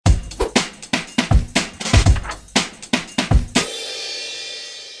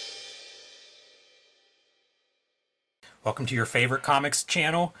Welcome to your favorite comics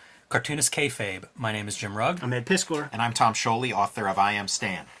channel, Cartoonist Kayfabe. My name is Jim Rugg. I'm Ed Piskor. And I'm Tom Scholey, author of I Am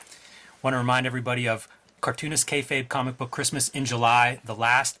Stan. Want to remind everybody of Cartoonist Kayfabe Comic Book Christmas in July. The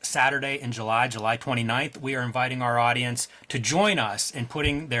last Saturday in July, July 29th, we are inviting our audience to join us in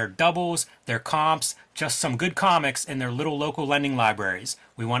putting their doubles, their comps, just some good comics in their little local lending libraries.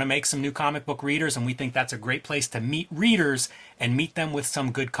 We want to make some new comic book readers, and we think that's a great place to meet readers and meet them with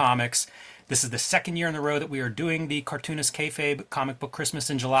some good comics. This is the second year in a row that we are doing the Cartoonist Kayfabe Comic Book Christmas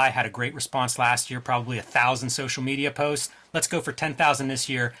in July. Had a great response last year, probably 1,000 social media posts. Let's go for 10,000 this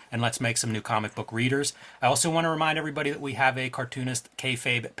year, and let's make some new comic book readers. I also want to remind everybody that we have a Cartoonist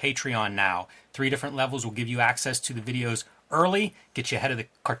Kayfabe Patreon now. 3 different levels will give you access to the videos early, get you ahead of the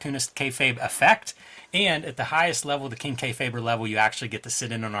Cartoonist Kayfabe effect, and at the highest level, the King Kayfaber level, you actually get to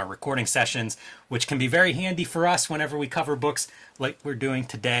sit in on our recording sessions, which can be very handy for us whenever we cover books like we're doing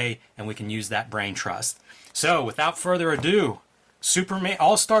today, and we can use that brain trust. So, without further ado, Superman,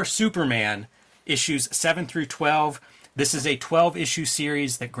 All-Star Superman, issues 7 through 12. This is a 12-issue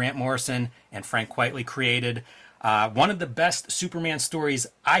series that Grant Morrison and Frank Quitely created. One of the best Superman stories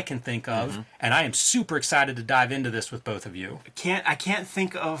I can think of, and I am super excited to dive into this with both of you. I can't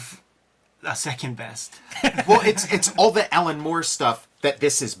think of a second best. Well, it's all the Alan Moore stuff that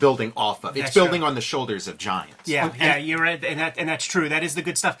this is building off of. It's That's building true. on the shoulders of giants. Yeah, you're right, and that's true. That is the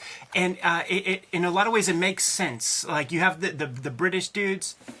good stuff, and it in a lot of ways it makes sense. Like you have the British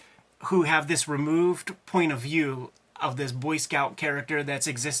dudes who have this removed point of view of this Boy Scout character that's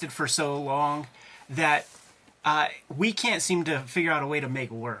existed for so long that we can't seem to figure out a way to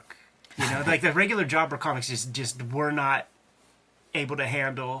make work. You know, like the regular Jobber comics just were not able to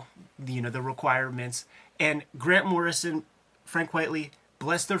handle the requirements. And Grant Morrison, Frank Quitely,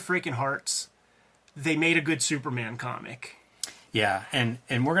 bless their freaking hearts, they made a good Superman comic. Yeah, and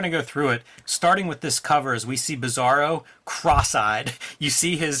we're going to go through it, starting with this cover as we see Bizarro cross-eyed. You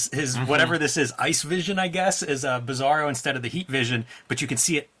see his whatever this is, ice vision, I guess, is Bizarro instead of the heat vision, but you can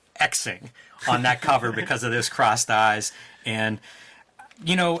see it Xing on that cover because of those crossed eyes. And,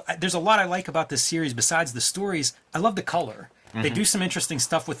 there's a lot I like about this series besides the stories. I love the color. They do some interesting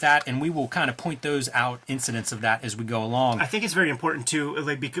stuff with that, and we will kind of point those out, incidents of that, as we go along. I think it's very important too,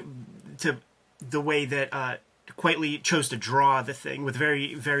 to the way that Quitely chose to draw the thing with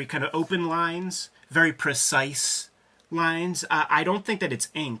very, very kind of open lines, very precise lines. I don't think that it's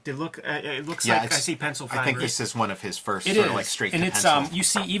inked. It looks like I see pencil fiber. I think this is one of his first It sort is. of like straight and to it's pencil. you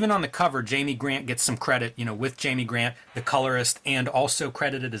see even on the cover, Jamie Grant gets some credit, with Jamie Grant, the colorist, and also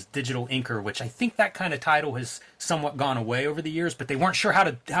credited as digital inker, which I think that kind of title has somewhat gone away over the years, but they weren't sure how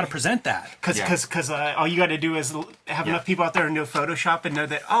to present that. Because all you got to do is have enough people out there who know Photoshop and know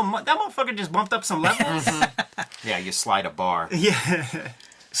that that motherfucker just bumped up some levels. Yeah, you slide a bar. Yeah.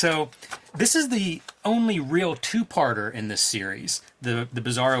 So this is the only real two-parter in this series, the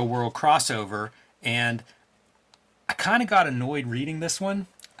Bizarro World crossover, and I kind of got annoyed reading this one.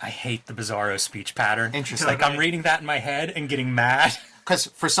 I hate the Bizarro speech pattern. Interesting. Like I'm reading that in my head and getting mad. Because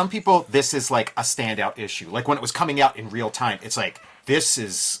for some people, this is like a standout issue. Like when it was coming out in real time, it's like, this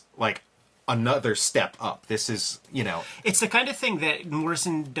is like another step up. This is, It's the kind of thing that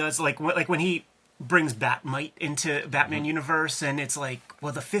Morrison does, like when he brings Batmite into Batman universe, and it's like,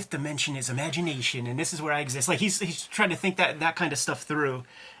 well, the fifth dimension is imagination, and this is where I exist. Like he's trying to think that kind of stuff through,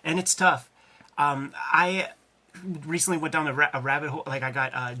 and it's tough. I recently went down a rabbit hole. Like I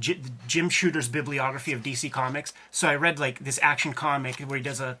got Jim Shooter's bibliography of DC Comics, so I read like this action comic where he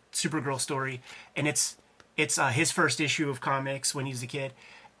does a Supergirl story, and it's his first issue of comics when he's a kid,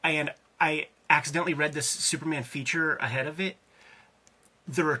 and I accidentally read this Superman feature ahead of it.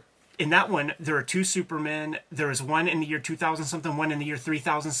 In that one, there are 2 Supermen. There is one in the year 2000 something, one in the year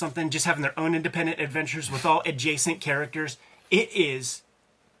 3000 something, just having their own independent adventures with all adjacent characters. It is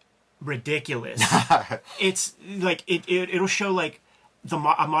ridiculous. It's like it'll show like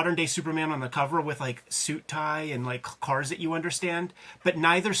a modern day Superman on the cover with like suit tie and like cars that you understand, but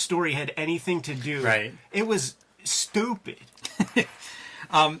neither story had anything to do. Right. It was stupid.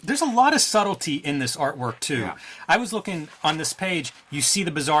 There's a lot of subtlety in this artwork, too. Yeah. I was looking on this page, you see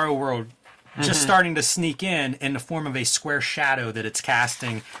the Bizarro World just starting to sneak in the form of a square shadow that it's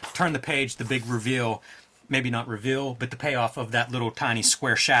casting. Turn the page, the big reveal, maybe not reveal, but the payoff of that little tiny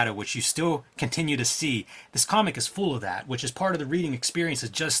square shadow, which you still continue to see. This comic is full of that, which is part of the reading experience.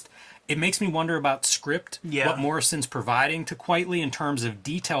 It makes me wonder about script, what Morrison's providing to Quitely in terms of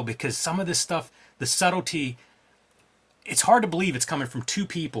detail, because some of this stuff, the subtlety, it's hard to believe it's coming from two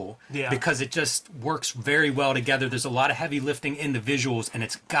people Yeah. because it just works very well together. There's a lot of heavy lifting in the visuals, and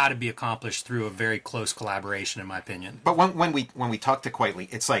it's got to be accomplished through a very close collaboration, in my opinion. But when we talk to Quitely,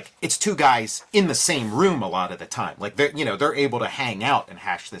 it's like it's two guys in the same room a lot of the time. Like they're able to hang out and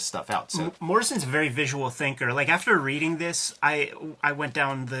hash this stuff out. So Morrison's a very visual thinker. Like after reading this, I went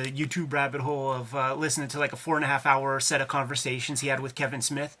down the YouTube rabbit hole of listening to like a 4.5 hour set of conversations he had with Kevin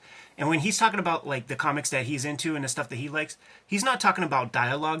Smith. And when he's talking about like the comics that he's into and the stuff that he likes, he's not talking about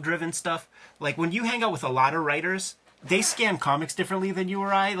dialogue driven stuff. Like when you hang out with a lot of writers, they scan comics differently than you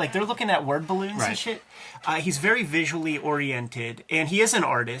or I. Like they're looking at word balloons and Right. shit. He's very visually oriented, and he is an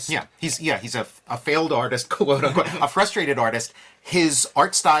artist. yeah, he's a failed artist, quote unquote, a frustrated artist. His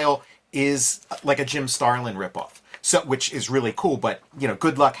art style is like a Jim Starlin ripoff, so which is really cool. But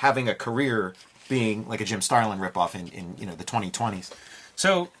good luck having a career being like a Jim Starlin ripoff in the 2020s.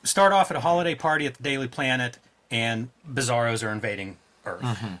 So, start off at a holiday party at the Daily Planet, and Bizarros are invading Earth.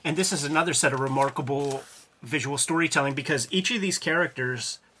 And this is another set of remarkable visual storytelling because each of these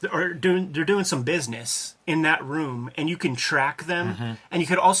characters they're doing some business in that room, and you can track them. And you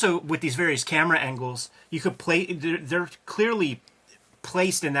could also, with these various camera angles, you could play. They're clearly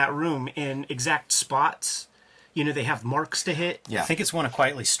placed in that room in exact spots. They have marks to hit. Yeah. I think it's one of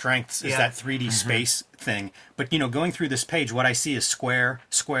Quietly's strengths is Yeah. that 3D space thing. But, going through this page, what I see is square,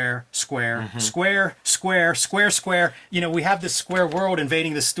 square, square, square, square, square, square. We have this square world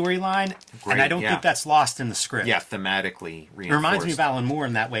invading the storyline, and I don't think that's lost in the script. Yeah, thematically reinforced. It reminds me of Alan Moore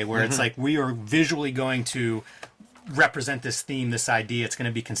in that way, where it's like we are visually going to represent this theme, this idea. It's going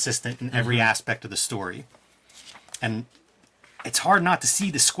to be consistent in every aspect of the story. And it's hard not to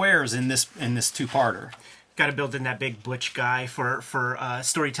see the squares in this two-parter. Got to build in that big butch guy for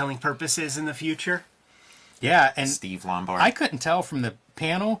storytelling purposes in the future. Yeah, and Steve Lombard. I couldn't tell from the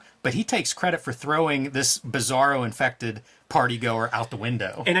panel, but he takes credit for throwing this Bizarro infected party goer out the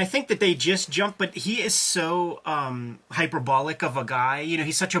window. And I think that they just jumped, but he is so hyperbolic of a guy.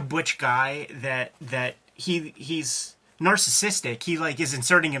 He's such a butch guy that he's narcissistic. He like is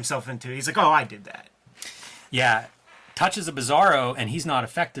inserting himself into it. He's like, oh, I did that. Yeah, touches a Bizarro, and he's not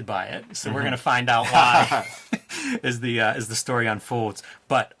affected by it. So we're going to find out why as the story unfolds.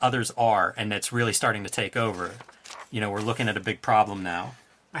 But others are, and it's really starting to take over. We're looking at a big problem now.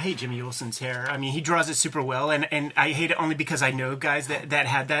 I hate Jimmy Olsen's hair. I mean, he draws it super well, and I hate it only because I know guys that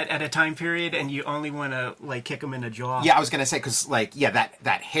had that at a time period, and you only want to like kick them in the jaw. Yeah, I was gonna say because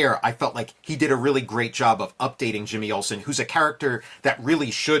that hair, I felt like he did a really great job of updating Jimmy Olsen, who's a character that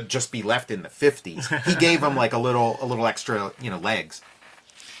really should just be left in the 50s. He gave him like a little extra legs.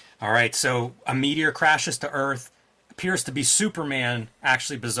 All right, so a meteor crashes to Earth, appears to be Superman,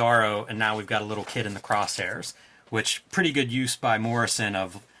 actually Bizarro, and now we've got a little kid in the crosshairs, which pretty good use by Morrison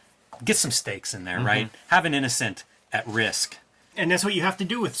of get some stakes in there, right? Have an innocent at risk. And that's what you have to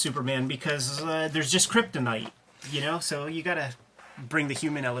do with Superman because there's just kryptonite, so you got to bring the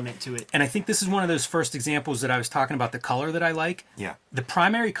human element to it. And I think this is one of those first examples that I was talking about, the color that I like. Yeah. The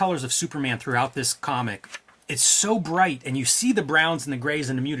primary colors of Superman throughout this comic, it's so bright, and you see the browns and the grays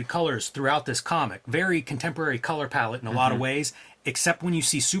and the muted colors throughout this comic. Very contemporary color palette in a lot of ways, except when you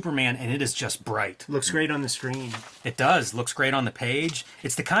see Superman and it is just bright. Looks great on the screen. It does. Looks great on the page.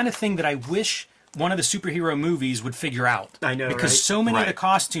 It's the kind of thing that I wish one of the superhero movies would figure out. I know, because right? so many of the Right.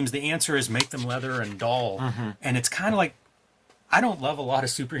 costumes, the answer is make them leather and dull. And it's kind of like, I don't love a lot of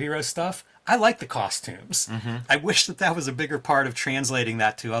superhero stuff. I like the costumes. I wish that was a bigger part of translating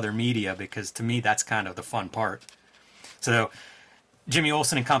that to other media, because to me, that's kind of the fun part. So Jimmy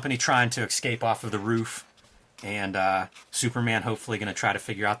Olsen and company trying to escape off of the roof. And Superman hopefully going to try to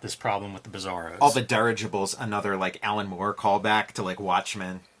figure out this problem with the Bizarros. All the dirigibles, another like Alan Moore callback to like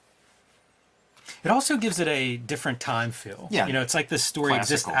Watchmen. It also gives it a different time feel. Yeah. It's like this story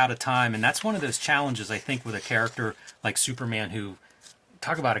exists Classical. out of time, and that's one of those challenges, I think, with a character like Superman who,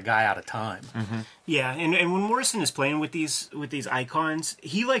 talk about a guy out of time. Yeah, and when Morrison is playing with these icons,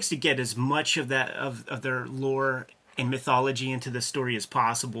 he likes to get as much of that of their lore and mythology into the story as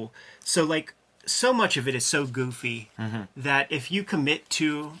possible. So like so much of it is so goofy that if you commit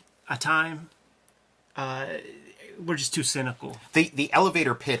to a time, we're just too cynical. The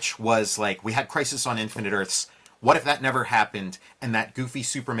elevator pitch was like, we had Crisis on Infinite Earths. What if that never happened, and that goofy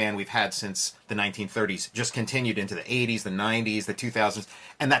Superman we've had since the 1930s just continued into the 80s, the 90s, the 2000s,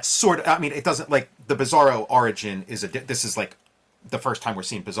 and that's sort of, I mean, it doesn't, like, the Bizarro origin is this is like the first time we're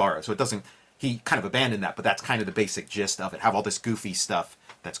seeing Bizarro, so it doesn't, he kind of abandoned that, but that's kind of the basic gist of it, have all this goofy stuff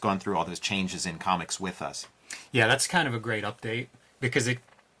that's gone through all those changes in comics with us. Yeah, that's kind of a great update, because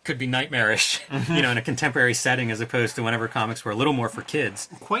could be nightmarish, in a contemporary setting as opposed to whenever comics were a little more for kids.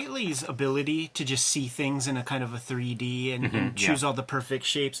 Quitely's ability to just see things in a kind of a 3D and choose all the perfect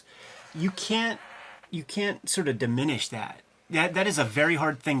shapes, you can't sort of diminish that. That is a very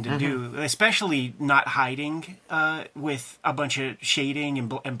hard thing to do, especially not hiding with a bunch of shading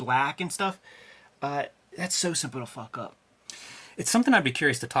and black and stuff. That's so simple to fuck up. It's something I'd be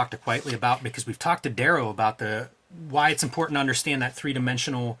curious to talk to Quitely about, because we've talked to Darrow about why it's important to understand that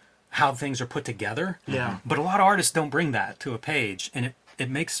three-dimensional, how things are put together. Yeah. But a lot of artists don't bring that to a page, and it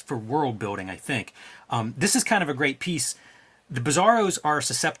makes for world building, I think. This is kind of a great piece. The Bizarros are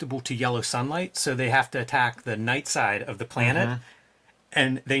susceptible to yellow sunlight, so they have to attack the night side of the planet.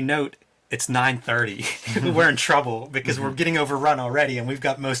 And they note it's 9:30. We're in trouble because we're getting overrun already, and we've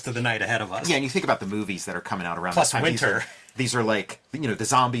got most of the night ahead of us. Yeah, and you think about the movies that are coming out around Plus this time. winter. These are like, the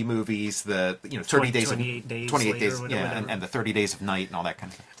zombie movies, the 28 days, later, and the 30 days of night and all that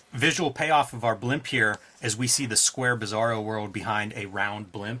kind of stuff. Visual payoff of our blimp here as we see the square Bizarro world behind a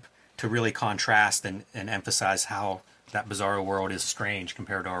round blimp to really contrast and emphasize how that Bizarro world is strange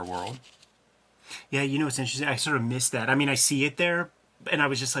compared to our world. Yeah, it's interesting. I sort of missed that. I mean, I see it there, and I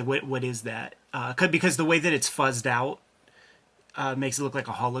was just like, what is that? Because the way that it's fuzzed out makes it look like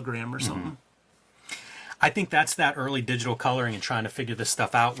a hologram or something. I think that's that early digital coloring and trying to figure this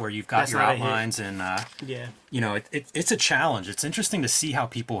stuff out where you've got That's your not a hit. outlines and, it's a challenge. It's interesting to see how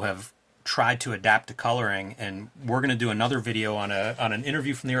people have tried to adapt to coloring, and we're going to do another video on an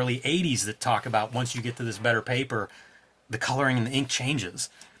interview from the early 80s that talk about once you get to this better paper, the coloring and the ink changes.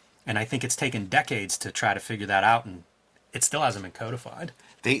 And I think it's taken decades to try to figure that out, and it still hasn't been codified.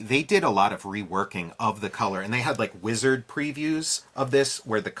 They did a lot of reworking of the color, and they had like wizard previews of this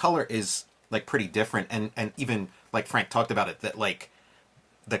where the color is like pretty different, and even like Frank talked about it, that like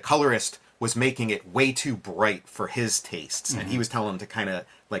the colorist was making it way too bright for his tastes, and he was telling him to kind of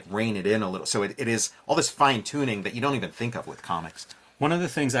like rein it in a little. So it is all this fine tuning that you don't even think of with comics. One of the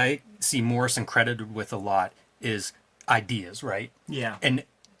things I see Morrison credited with a lot is ideas, right? Yeah. And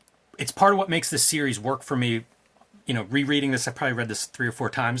it's part of what makes this series work for me. Rereading this, I probably read this 3 or 4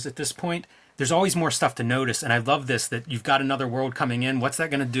 times at this point. There's always more stuff to notice, and I love this, that you've got another world coming in. What's that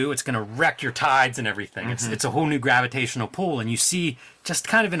going to do? It's going to wreck your tides and everything. It's a whole new gravitational pull, and you see just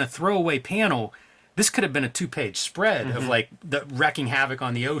kind of in a throwaway panel, this could have been a 2-page spread of like the wrecking havoc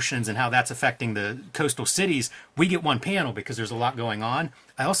on the oceans and how that's affecting the coastal cities. We get one panel because there's a lot going on.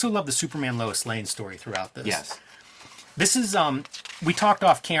 I also love the Superman Lois Lane story throughout this. Yes. This is, we talked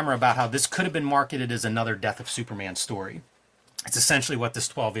off camera about how this could have been marketed as another Death of Superman story. It's essentially what this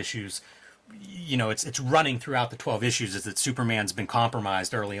 12 issues, it's running throughout the 12 issues, is that Superman's been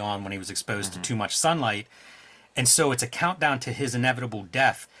compromised early on when he was exposed to too much sunlight. And so it's a countdown to his inevitable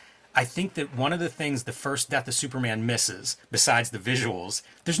death. I think that one of the things the first Death of Superman misses, besides the visuals,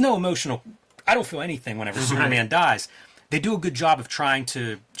 there's no emotional, I don't feel anything whenever Superman dies. They do a good job of trying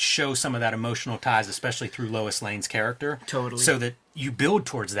to show some of that emotional ties, especially through Lois Lane's character. Totally. So that you build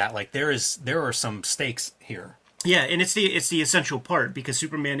towards that. Like there are some stakes here. Yeah, and it's the essential part, because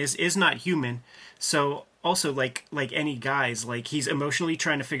Superman is not human. So also like any guys, like he's emotionally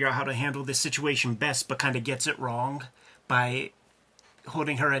trying to figure out how to handle this situation best, but kind of gets it wrong by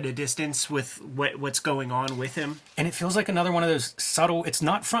holding her at a distance with what's going on with him. And it feels like another one of those subtle, it's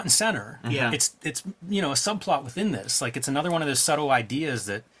not front and center. Yeah. It's a subplot within this. Like it's another one of those subtle ideas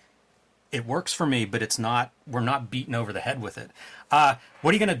that it works for me, but we're not beaten over the head with it. What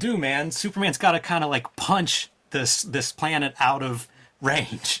are you going to do, man? Superman's got to kind of like punch this planet out of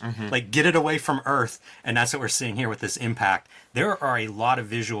range, like get it away from Earth. And that's what we're seeing here with this impact. There are a lot of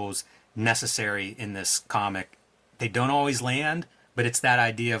visuals necessary in this comic. They don't always land, but it's that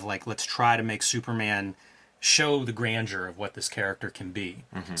idea of like, let's try to make Superman show the grandeur of what this character can be.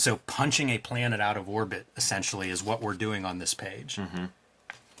 So punching a planet out of orbit essentially is what we're doing on this page.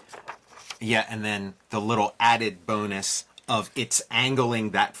 Yeah, and then the little added bonus of it's angling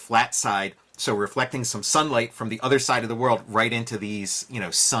that flat side, so reflecting some sunlight from the other side of the world right into these,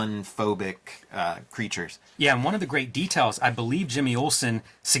 sun-phobic creatures. Yeah, and one of the great details, I believe Jimmy Olsen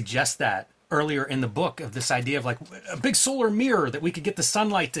suggests that earlier in the book, of this idea of like a big solar mirror that we could get the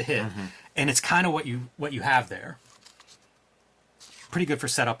sunlight to hit. And it's kind of what you have there. Pretty good for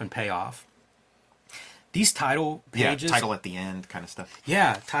setup and payoff. These title pages... Yeah, title at the end kind of stuff.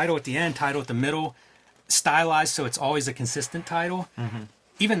 Yeah, title at the end, title at the middle. Stylized so it's always a consistent title.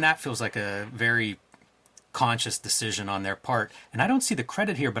 Even that feels like a very conscious decision on their part. And I don't see the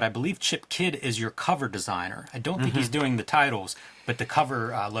credit here, but I believe Chip Kidd is your cover designer. I don't think he's doing the titles, but the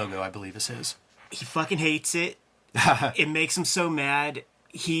cover logo, I believe, is his. He fucking hates it. It makes him so mad.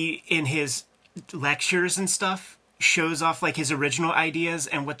 He, in his lectures and stuff, shows off like his original ideas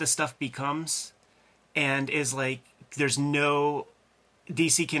and what the stuff becomes, and is like, there's no,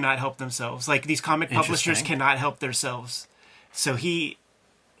 DC cannot help themselves. Like, these comic publishers Interesting. cannot help themselves. So he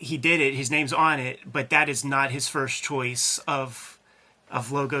did it. His name's on it, but that is not his first choice of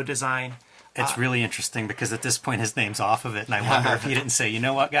logo design. It's really interesting because at this point his name's off of it, and I wonder if he didn't say, you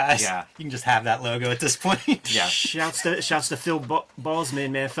know what, guys, Yeah. you can just have that logo at this point. Yeah. Shouts to Phil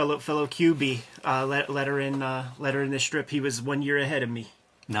Balsman, man, fellow QB. Letter in the strip. He was 1 year ahead of me.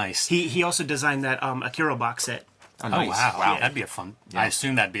 Nice. He also designed that Akira box set. Oh, Oh nice. wow, that'd be a fun. I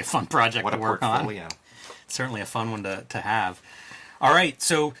assume that'd be a fun project What to a work on. portfolio. Certainly a fun one to have. All right,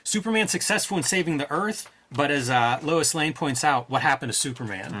 so Superman successful in saving the Earth, but as Lois Lane points out, what happened to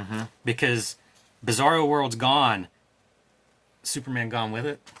Superman? Mm-hmm. Because Bizarro World's gone, Superman gone with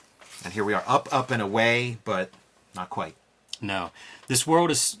it? And here we are, up and away, but not quite. No. This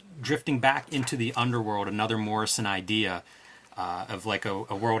world is drifting back into the underworld, another Morrison idea of like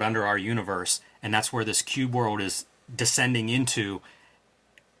a world under our universe, and that's where this cube world is descending into.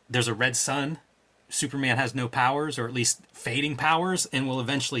 There's a red sun. Superman has no powers, or at least fading powers, and will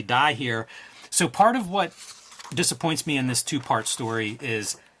eventually die here. So part of what disappoints me in this two-part story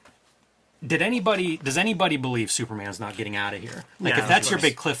is, does anybody believe Superman's not getting out of here? Like, Yeah, if that's of your course.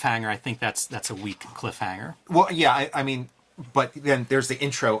 big cliffhanger, I think that's a weak cliffhanger. Well, yeah, I mean, but then there's the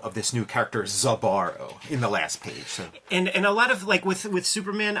intro of this new character, Zabaro, in the last page. So And a lot of like with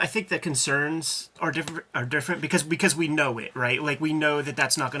Superman, I think the concerns are different because we know it, right? Like, we know that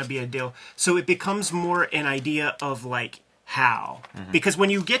that's not going to be a deal. So it becomes more an idea of like how, because when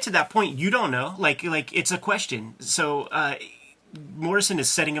you get to that point, you don't know. Like it's a question. So Morrison is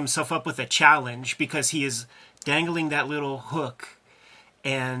setting himself up with a challenge because he is dangling that little hook,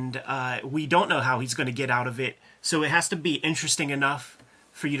 and we don't know how he's going to get out of it. So it has to be interesting enough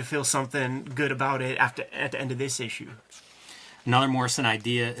for you to feel something good about it at the end of this issue. Another Morrison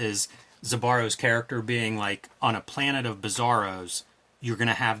idea is Zabaro's character being like, on a planet of Bizarros, you're going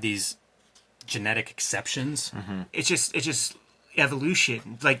to have these genetic exceptions. It's just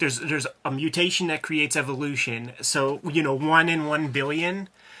evolution. Like, there's a mutation that creates evolution. So 1 in 1 billion.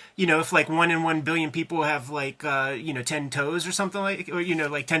 If like 1 in 1 billion people have like 10 toes or something, like, or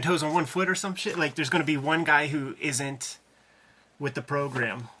like 10 toes on 1 foot or some shit, like there's going to be one guy who isn't with the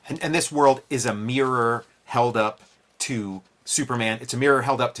program. and this world is a mirror held up to Superman. It's a mirror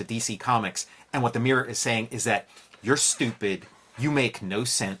held up to DC Comics. And what the mirror is saying is that you're stupid, you make no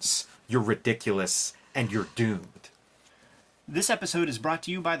sense, you're ridiculous, and you're doomed. This episode is brought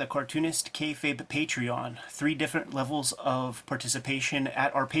to you by the Cartoonist Kayfabe Patreon. 3 different levels of participation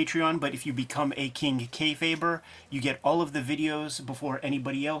at our Patreon, but if you become a King Kayfaber, you get all of the videos before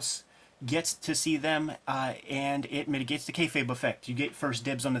anybody else gets to see them, and it mitigates the kayfabe effect. You get first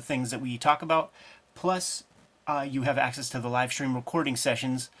dibs on the things that we talk about, plus you have access to the live stream recording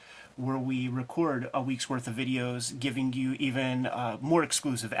sessions where we record a week's worth of videos, giving you even more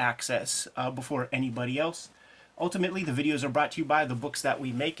exclusive access before anybody else. Ultimately, the videos are brought to you by the books that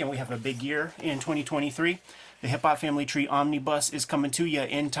we make, and we have a big year in 2023. The Hip Hop Family Tree Omnibus is coming to you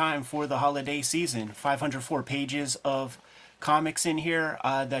in time for the holiday season. 504 pages of comics in here,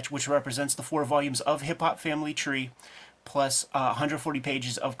 which represents the 4 volumes of Hip Hop Family Tree, plus 140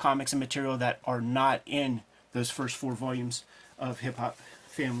 pages of comics and material that are not in those first 4 volumes of Hip Hop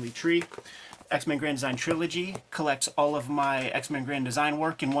Family Tree. X-Men Grand Design Trilogy collects all of my X-Men Grand Design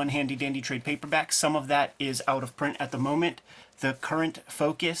work in one handy-dandy trade paperback. Some of that is out of print at the moment. The current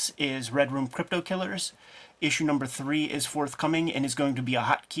focus is Red Room Crypto Killers. Issue number 3 is forthcoming and is going to be a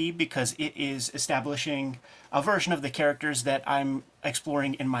hotkey because it is establishing a version of the characters that I'm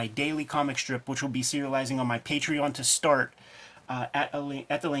exploring in my daily comic strip, which will be serializing on my Patreon to start at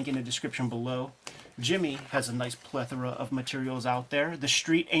the link in the description below. Jimmy has a nice plethora of materials out there. The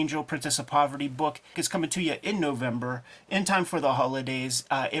Street Angel Princess of Poverty book is coming to you in November, in time for the holidays.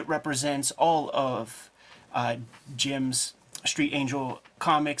 It represents all of Jim's Street Angel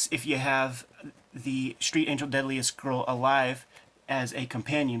comics. If you have the Street Angel Deadliest Girl Alive as a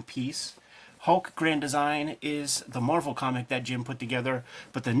companion piece. Hulk Grand Design is the Marvel comic that Jim put together,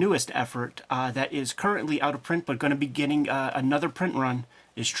 but the newest effort that is currently out of print but going to be getting another print run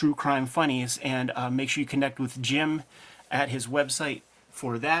is True Crime Funnies, and make sure you connect with Jim at his website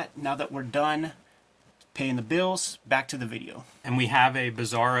for that. Now that we're done paying the bills, back to the video. And we have a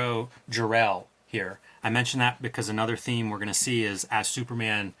Bizarro Jor-El here. I mention that because another theme we're going to see is as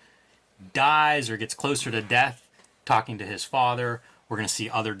Superman dies or gets closer to death, talking to his father, we're going to see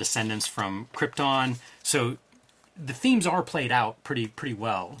other descendants from Krypton. So the themes are played out pretty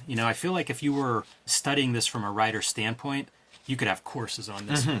well. I feel like if you were studying this from a writer's standpoint, you could have courses on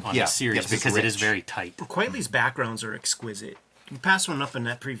this on Yeah. this series Yes, it's because it is rich. very tight. Quitely's backgrounds are exquisite. You passed one up on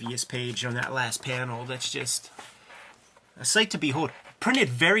that previous page on that last panel. That's just a sight to behold. Printed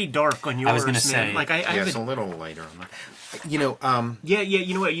very dark on yours. I was gonna man. say, like I Yeah, have it's a a, little lighter on that. You know, yeah.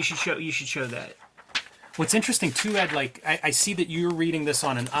 You know what? You should show that. What's interesting too, Ed, like I see that you're reading this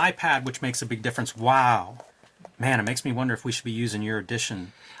on an iPad, which makes a big difference. Wow, man, it makes me wonder if we should be using your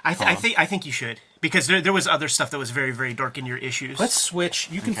edition. I think you should, because there was other stuff that was very, very dark in your issues. Let's switch.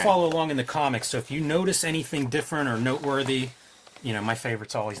 You can Okay. follow along in the comics. So if you notice anything different or noteworthy, you know, my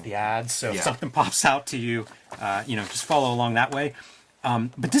favorite's always the ads. So if Yeah. something pops out to you, you know, just follow along that way.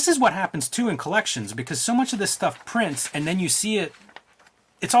 But this is what happens too in collections, because so much of this stuff prints and then you see it,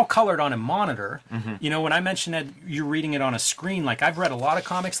 it's all colored on a monitor. You know, when I mentioned that you're reading it on a screen, like I've read a lot of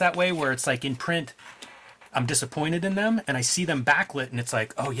comics that way where it's like in print, I'm disappointed in them and I see them backlit and it's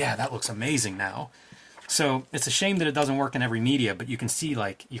like, oh yeah, that looks amazing now. So it's a shame that it doesn't work in every media, but you can see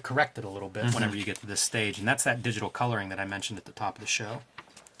like you correct it a little bit whenever you get to this stage. And that's that digital coloring that I mentioned at the top of the show.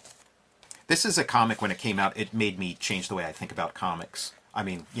 this is a comic, when it came out, it made me change the way I think about comics. I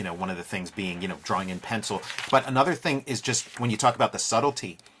mean, you know, one of the things being, you know, drawing in pencil. But another thing is just when you talk about the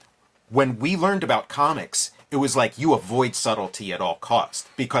subtlety, when we learned about comics, it was like you avoid subtlety at all cost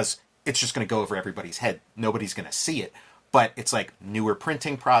because it's just going to go over everybody's head. Nobody's going to see it. But it's like newer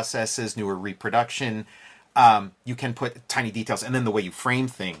printing processes, newer reproduction. You can put tiny details, and then the way you frame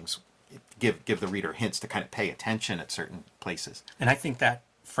things, give the reader hints to kind of pay attention at certain places. And I think that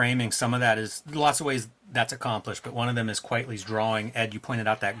framing, some of that is lots of ways that's accomplished, but one of them is Quitely's drawing. Ed, you pointed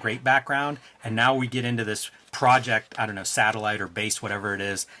out that great background, and now we get into this project, I don't know, satellite or base, whatever it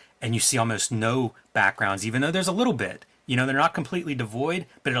is, and you see almost no backgrounds, even though there's a little bit. You know, they're not completely devoid,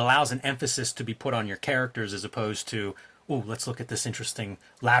 but it allows an emphasis to be put on your characters as opposed to, oh, let's look at this interesting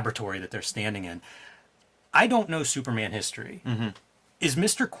laboratory that they're standing in. I don't know Superman history. Is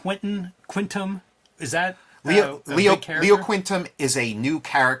Mr. Quintum, is that Leo a big character? Leo Quintum is a new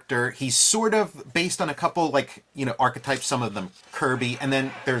character. He's sort of based on a couple, like, you know, archetypes, some of them Kirby, and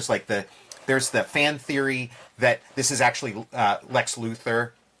then there's like there's the fan theory that this is actually Lex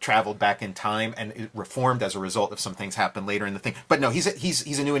Luthor traveled back in time and it reformed as a result of some things happened later in the thing. But no,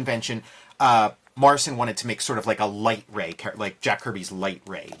 he's a new invention. Morrison wanted to make sort of like a light ray, like Jack Kirby's Light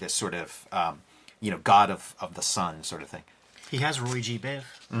Ray, this sort of you know, god of the sun sort of thing. He has Roy G. Biv.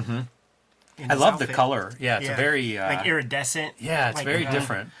 Mm-hmm. I love the color. Yeah, it's a very like iridescent. yeah, it's like, very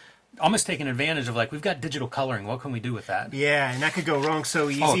different. Almost taking advantage of like we've got digital coloring. What can we do with that? Yeah, and that could go wrong so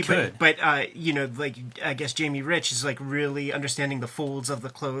easy. Oh, it could. But you know, like I guess Jamie Rich is like really understanding the folds of the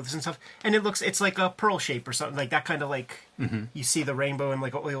clothes and stuff, and it's like a pearl shape or something like that. Kind of like you see the rainbow in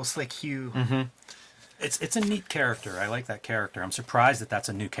like an oil slick hue. It's a neat character. I like that character. I'm surprised that that's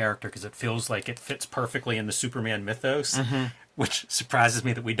a new character because it feels like it fits perfectly in the Superman mythos, which surprises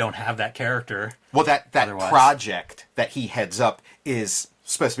me that we don't have that character. Well, that Otherwise. project that he heads up is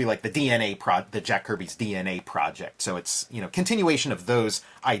supposed to be like the the Jack Kirby's DNA project. So it's, you know, continuation of those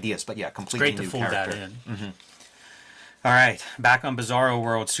ideas, but yeah, completely Great to new fold character. that in. All right, back on Bizarro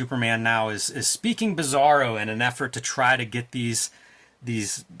World, Superman now is speaking Bizarro in an effort to try to get these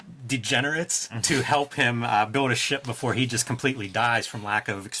degenerates to help him build a ship before he just completely dies from lack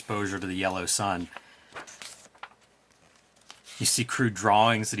of exposure to the yellow sun. You see crude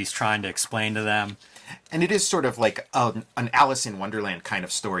drawings that he's trying to explain to them. And it is sort of like an Alice in Wonderland kind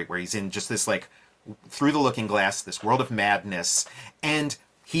of story where he's in just this like through the looking glass, this world of madness, and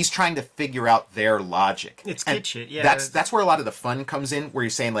he's trying to figure out their logic. It's And kid shit, yeah. That's where a lot of the fun comes in, where you're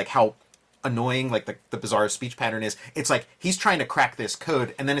saying like how annoying like the Bizarro speech pattern is. It's like he's trying to crack this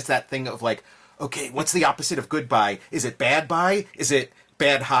code, and then it's that thing of like, okay, what's the opposite of goodbye? Is it bad bye? Is it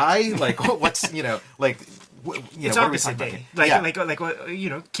bad high? Like what's, you know, like It's what are we opposite talking day. about here? Like you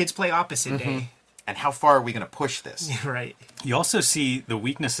know, kids play opposite day. And how far are we going to push this? Right. You also see the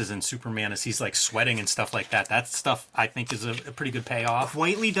weaknesses in Superman as he's like sweating and stuff like that. That stuff I think is a pretty good payoff.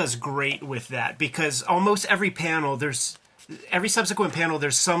 Whiteley does great with that because almost every subsequent panel,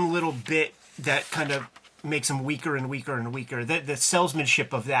 there's some little bit that kind of makes him weaker and weaker and weaker. The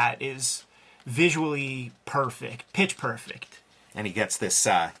salesmanship of that is visually perfect, pitch perfect. And he gets this,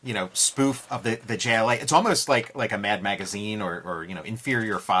 you know, spoof of the JLA. It's almost like a Mad Magazine or you know,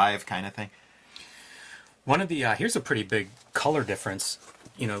 Inferior 5 kind of thing. One of the here's a pretty big color difference.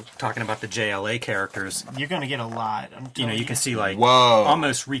 You know, talking about the JLA characters. You're gonna get a lot. You know, you can see like Whoa.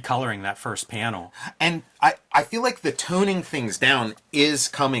 almost recoloring that first panel. And I feel like the toning things down is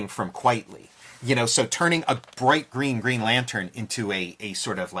coming from Quitely. You know, so turning a bright Green Lantern into a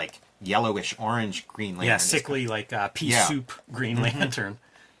sort of like yellowish orange Green Lantern. Yeah, is sickly like pea Yeah. soup Green Lantern.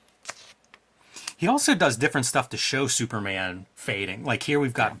 He also does different stuff to show Superman fading. Like here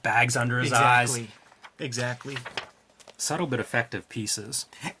we've got bags under his eyes. Exactly. Subtle but effective pieces.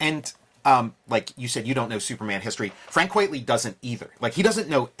 And like you said, you don't know Superman history. Frank Quitely doesn't either. Like, he doesn't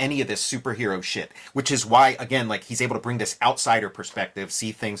know any of this superhero shit, which is why, again, like, he's able to bring this outsider perspective,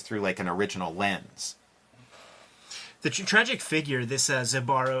 see things through, like, an original lens. The tragic figure, this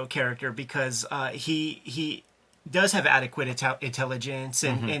Zabaro character, because he does have adequate intelligence,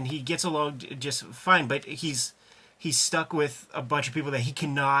 and he gets along just fine, but he's stuck with a bunch of people that he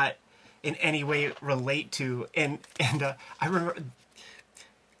cannot in any way relate to. And I remember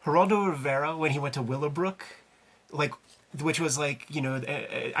Geraldo Rivera, when he went to Willowbrook, like, which was like, you know,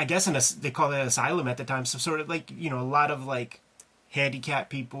 I guess they called it an asylum at the time, so sort of like, you know, a lot of like handicapped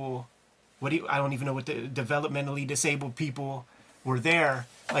people, I don't even know what the developmentally disabled people were there.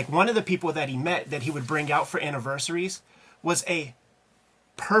 Like, one of the people that he met that he would bring out for anniversaries was a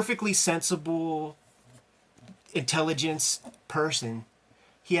perfectly sensible intelligence person.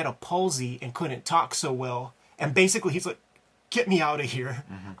 He had a palsy and couldn't talk so well, and basically he's like, get me out of here.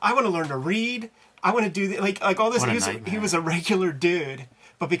 I want to learn to read. I want to do like all this. He was a regular dude,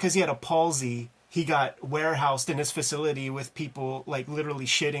 but because he had a palsy, he got warehoused in his facility with people like literally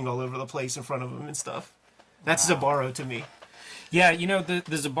shitting all over the place in front of him and stuff. That's Zabaro to me. Yeah, you know, the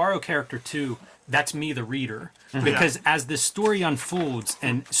Zabaro character too, that's me, the reader. Because as this story unfolds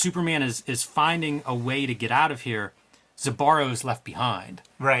and Superman is finding a way to get out of here, Zabaro is left behind.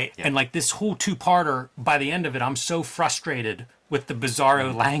 Right. And like this whole two-parter, by the end of it, I'm so frustrated with the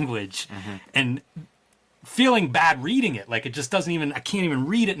Bizarro language and feeling bad reading it. Like, it just doesn't even, I can't even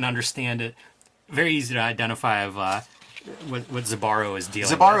read it and understand it. Very easy to identify of what Zabaro is dealing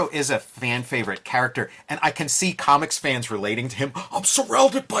with. Zabaro is a fan favorite character, and I can see comics fans relating to him. I'm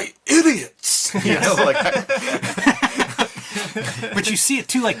surrounded by idiots. You know, like, but you see it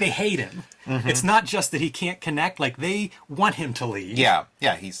too, like they hate him. It's not just that he can't connect, like they want him to leave. yeah,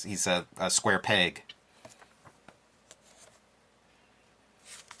 he's a square peg.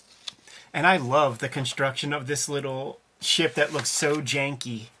 And I love the construction of this little ship that looks so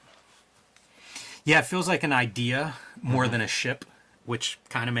janky. Yeah, it feels like an idea more than a ship, which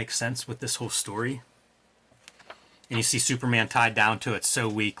kind of makes sense with this whole story. And you see Superman tied down to it, so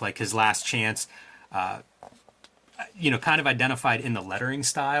weak, like his last chance, you know, kind of identified in the lettering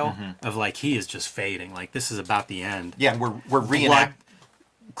style of like he is just fading. Like this is about the end. Yeah, and we're reenacting.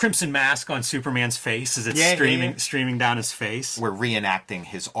 Crimson mask on Superman's face as it's streaming down his face. We're reenacting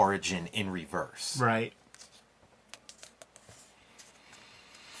his origin in reverse. Right.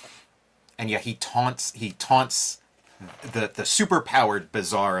 And yeah, he taunts the superpowered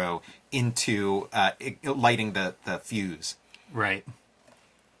Bizarro into lighting the fuse. Right.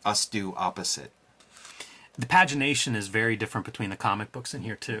 Us do opposite. The pagination is very different between the comic books in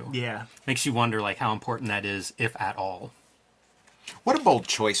here too. Yeah. Makes you wonder like how important that is, if at all. What a bold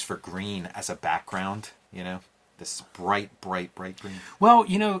choice for green as a background, you know? This bright green. Well,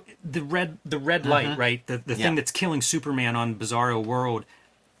 you know, the red light, right? The thing that's killing Superman on Bizarro World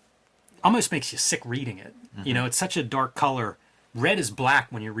almost makes you sick reading it. You know, it's such a dark color. Red is black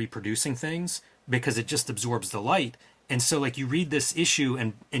when you're reproducing things because it just absorbs the light. And so like you read this issue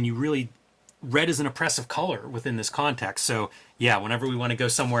and you really, red is an oppressive color within this context. So yeah, whenever we want to go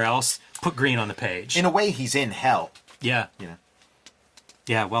somewhere else, put green on the page. In a way, he's in hell. Yeah. You know?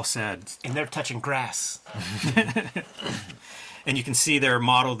 Yeah, well said. And they're touching grass. And you can see their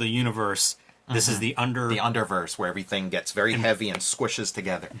model, the universe. This is the underverse, where everything gets very heavy and squishes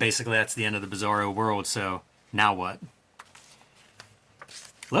together. Basically, that's the end of the Bizarro world, so now what?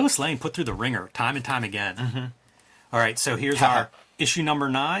 Lois Lane put through the ringer time and time again. All right, so here's our issue number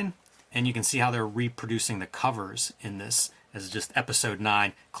 9, and you can see how they're reproducing the covers in this as just episode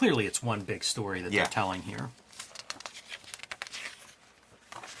 9. Clearly, it's one big story that they're telling here.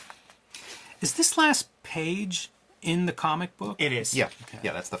 Is this last page in the comic book? It is. Yeah,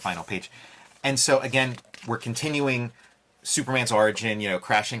 yeah, that's the final page. And so, again, we're continuing Superman's origin, you know,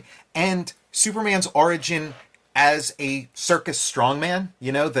 crashing, and Superman's origin as a circus strongman,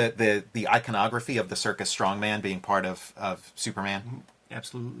 you know, the iconography of the circus strongman being part of Superman.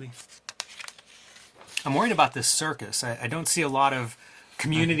 Absolutely. I'm worried about this circus. I don't see a lot of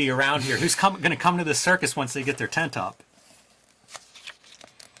community around here. Who's going to come to the circus once they get their tent up?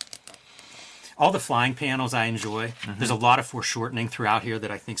 All the flying panels I enjoy. There's a lot of foreshortening throughout here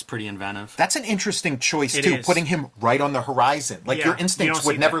that I think is pretty inventive. That's an interesting choice, too, putting him right on the horizon. Like, your instincts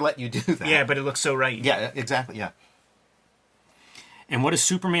would never let you do that. Yeah, but it looks so right. Yeah, exactly, yeah. And what does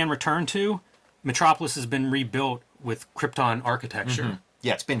Superman return to? Metropolis has been rebuilt with Krypton architecture.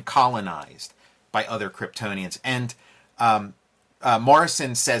 Yeah, it's been colonized by other Kryptonians. And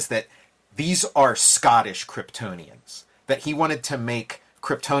Morrison says that these are Scottish Kryptonians. That he wanted to make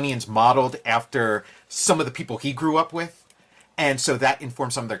Kryptonians modeled after some of the people he grew up with. And so that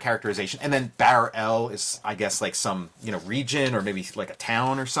informs some of their characterization. And then Bar-El is, I guess, like some, region or maybe like a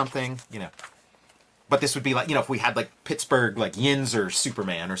town or something, But this would be like, if we had like Pittsburgh, like Yinzer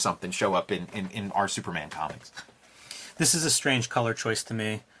Superman or something show up in our Superman comics. This is a strange color choice to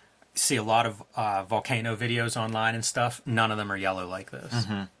me. See a lot of volcano videos online and stuff. None of them are yellow like this.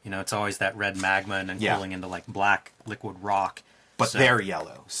 Mm-hmm. It's always that red magma and then cooling into like black liquid rock. But they're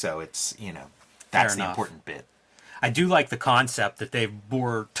yellow, so it's, that's the important bit. I do like the concept that they've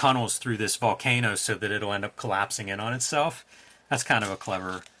bored tunnels through this volcano so that it'll end up collapsing in on itself. That's kind of a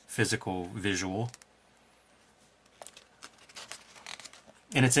clever physical visual.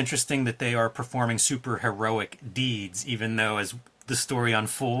 And it's interesting that they are performing super heroic deeds, even though as the story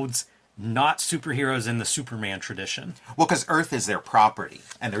unfolds, not superheroes in the Superman tradition. Well, because Earth is their property,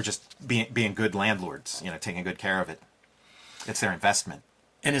 and they're just being good landlords, taking good care of it. It's their investment.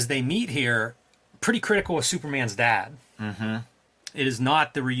 And as they meet here, pretty critical of Superman's dad. Mm-hmm. It is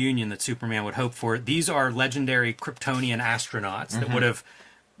not the reunion that Superman would hope for. These are legendary Kryptonian astronauts that would have,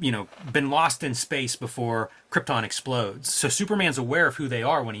 been lost in space before Krypton explodes. So Superman's aware of who they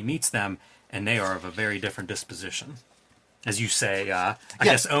are when he meets them, and they are of a very different disposition. As you say, I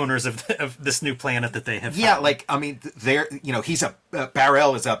guess owners of this new planet that they have found. Yeah, like, I mean, he's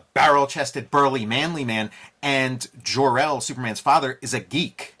Bar-El is a barrel-chested, burly, manly man, and Jor-El, Superman's father, is a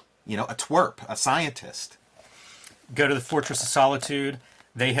geek, a twerp, a scientist. Go to the Fortress of Solitude.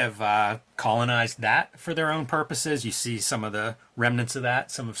 They have colonized that for their own purposes. You see some of the remnants of that,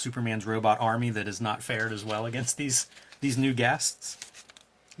 some of Superman's robot army that has not fared as well against these new guests.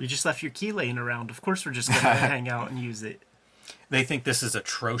 You just left your key laying around. Of course we're just going to hang out and use it. They think this is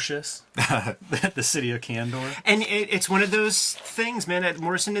atrocious, the city of Kandor. And it's one of those things, man, that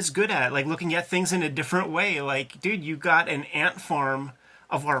Morrison is good at, like looking at things in a different way. Like, dude, you got an ant farm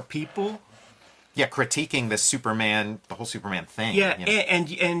of our people. Yeah, critiquing the whole Superman thing. Yeah,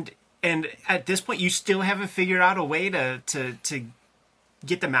 and at this point, you still haven't figured out a way to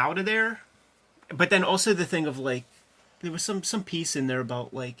get them out of there. But then also the thing of, like, there was some piece in there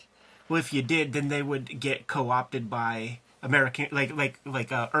about, like, well, if you did, then they would get co-opted by American,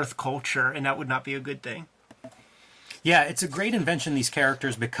 like Earth culture, and that would not be a good thing. Yeah, it's a great invention, these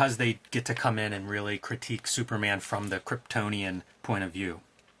characters, because they get to come in and really critique Superman from the Kryptonian point of view.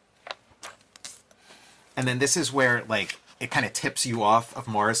 And then this is where, like, it kind of tips you off of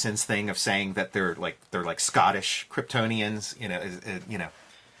Morrison's thing of saying that they're like Scottish Kryptonians,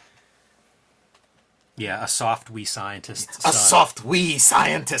 Yeah, a soft wee scientist's son. A soft wee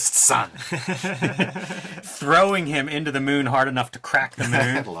scientist's son. Throwing him into the moon hard enough to crack the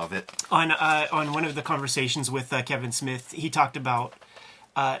moon. I love it. On one of the conversations with Kevin Smith, he talked about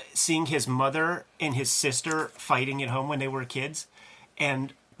seeing his mother and his sister fighting at home when they were kids,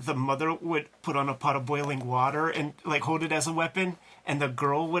 and the mother would put on a pot of boiling water and like hold it as a weapon, and the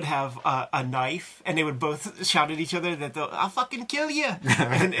girl would have a knife, and they would both shout at each other that I'll fucking kill you,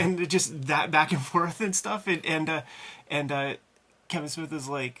 and just that back and forth and stuff, and Kevin Smith is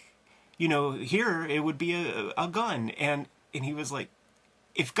like, here it would be a gun, and he was like,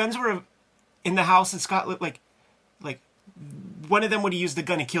 if guns were in the house in Scotland, like one of them would have used the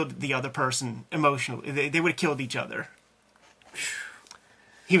gun and killed the other person emotionally. They would have killed each other.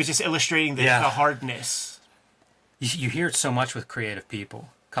 He was just illustrating the hardness. You hear it so much with creative people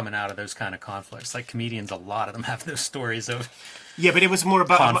coming out of those kind of conflicts. Like comedians, a lot of them have those stories of Yeah, but it was more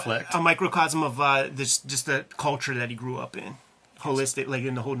about conflict. A microcosm of just the culture that he grew up in. Holistic, like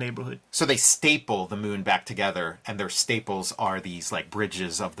in the whole neighborhood. So they staple the moon back together, and their staples are these like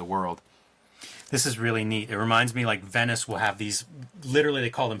bridges of the world. This is really neat. It reminds me like Venice will have these, literally they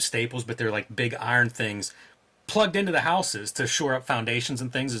call them staples, but they're like big iron things plugged into the houses to shore up foundations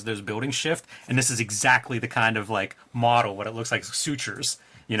and things as those buildings shift. And this is exactly the kind of like model, what it looks like sutures,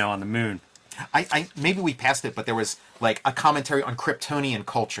 on the moon. I maybe we passed it, but there was like a commentary on Kryptonian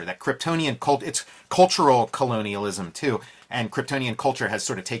culture. That Kryptonian it's cultural colonialism too, and Kryptonian culture has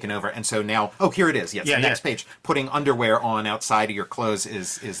sort of taken over. And so now, here it is. Yes, next page. Putting underwear on outside of your clothes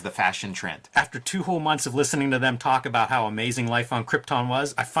is the fashion trend. After 2 whole months of listening to them talk about how amazing life on Krypton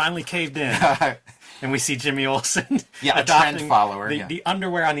was, I finally caved in. And we see Jimmy Olsen a trend follower. The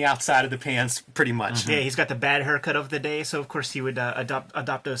underwear on the outside of the pants, pretty much. Yeah, he's got the bad haircut of the day, so of course he would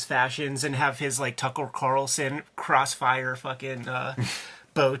adopt those fashions and have his like Tucker Carlson crossfire fucking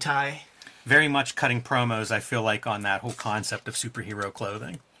bow tie. Very much cutting promos, I feel like, on that whole concept of superhero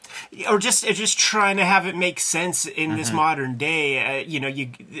clothing. Or just trying to have it make sense in this modern day.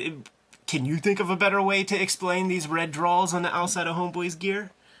 Can you think of a better way to explain these red draws on the outside of Homeboy's gear?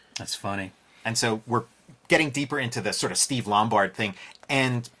 That's funny. And so we're getting deeper into the sort of Steve Lombard thing.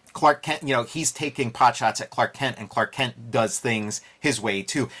 And Clark Kent, he's taking potshots at Clark Kent, and Clark Kent does things his way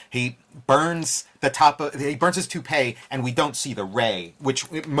too. He burns he burns his toupee, and we don't see the ray,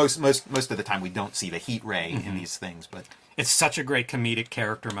 which most of the time we don't see the heat ray in these things. But it's such a great comedic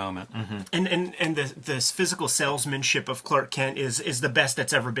character moment. And this physical salesmanship of Clark Kent is the best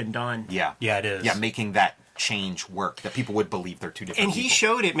that's ever been done. yeah, Yeah, it is. Yeah, making that change work, that people would believe they're two different And he people.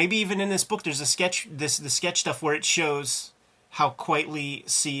 showed it. Maybe even in this book, there's a sketch, the sketch stuff where it shows how Quitely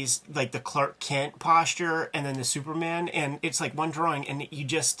sees like the Clark Kent posture and then the Superman, and it's like one drawing, and you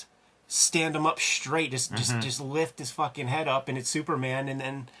just stand him up straight, just lift his fucking head up, and it's Superman, and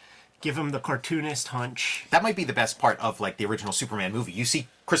then give him the cartoonist hunch. That might be the best part of like the original Superman movie. You see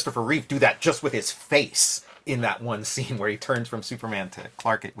Christopher Reeve do that just with his face in that one scene where he turns from Superman to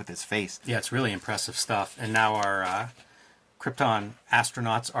Clark with his face. Yeah, it's really impressive stuff. And now our Krypton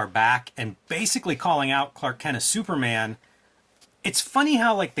astronauts are back and basically calling out Clark Kent as Superman. It's funny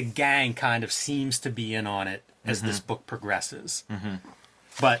how like the gang kind of seems to be in on it as this book progresses.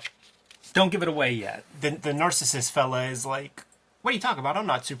 But don't give it away yet. The narcissist fella is like, what are you talking about? I'm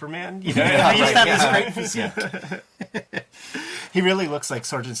not Superman. You know, Yeah, he used to right, have yeah. this great physique. He really looks like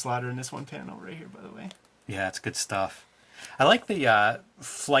Sergeant Slaughter in this one panel right here, by the way. Yeah, it's good stuff. I like the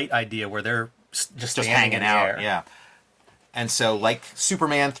flight idea where they're just standing hanging in the out, air. yeah. And so, like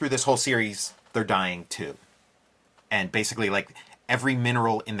Superman through this whole series, they're dying too. And basically, like, every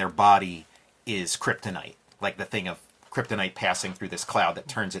mineral in their body is kryptonite. Like the thing of kryptonite passing through this cloud that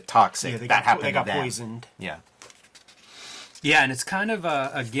turns it toxic. Yeah, that happened they got to them. poisoned. Yeah. Yeah, and it's kind of,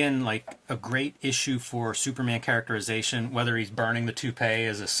 again, like a great issue for Superman characterization, whether he's burning the toupee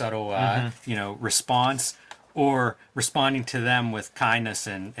as a subtle, response, or responding to them with kindness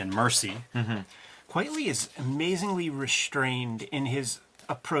and mercy. Quitely is amazingly restrained in his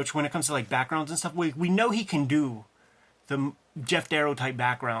approach when it comes to like backgrounds and stuff. We know he can do the Jeff Darrow type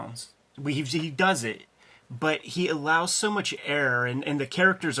backgrounds. He does it, but he allows so much error, and the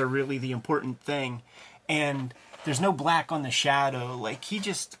characters are really the important thing. And there's no black on the shadow. Like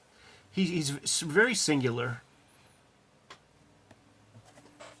he's very singular.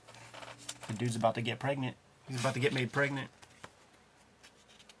 The dude's about to get pregnant. He's about to get made pregnant.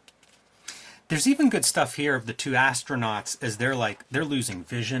 There's even good stuff here of the two astronauts as they're losing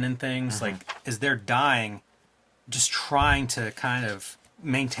vision and things, like as they're dying, just trying to kind of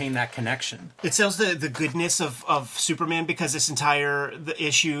maintain that connection. It sells the goodness of Superman, because this entire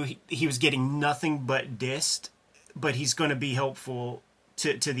issue he was getting nothing but dissed, but he's going to be helpful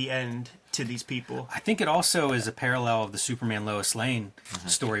to the end to these people. I think it also is a parallel of the Superman Lois Lane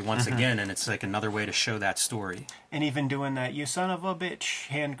story once again, and it's like another way to show that story. And even doing that, you son of a bitch,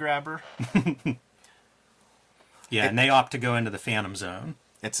 hand grabber. Yeah, and they opt to go into the Phantom Zone.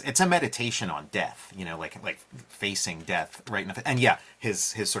 It's a meditation on death, like facing death right in the, and yeah,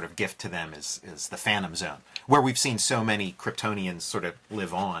 his sort of gift to them is the Phantom Zone, where we've seen so many Kryptonians sort of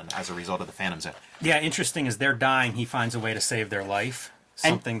live on as a result of the Phantom Zone. Yeah, interesting. As they're dying, he finds a way to save their life,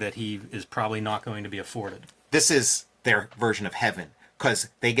 something that he is probably not going to be afforded. This is their version of heaven, because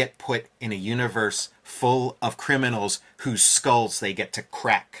they get put in a universe full of criminals whose skulls they get to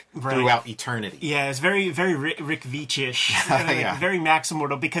crack throughout eternity. Yeah, it's very, very Rick Veitch-ish. Yeah. Very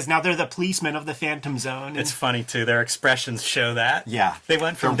Maximortal, because now they're the policemen of the Phantom Zone. And It's funny, too. Their expressions show that. Yeah. They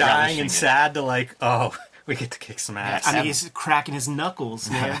went from They're dying relishing and it. sad to like, oh, we get to kick some ass. I mean, he's cracking his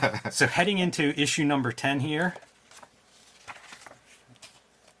knuckles, man. So heading into issue number 10 here.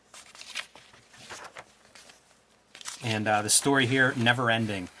 And the story here, never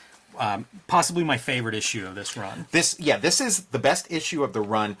ending. Possibly my favorite issue of this run. This is the best issue of the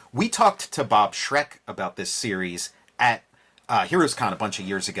run. We talked to Bob Schreck about this series at Heroes Con a bunch of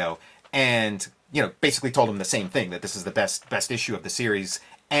years ago, and basically told him the same thing, that this is the best issue of the series.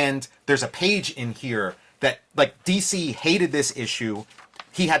 And there's a page in here that, like, DC hated this issue.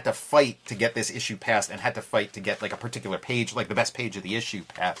 He had to fight to get this issue passed, and had to fight to get like a particular page, like the best page of the issue,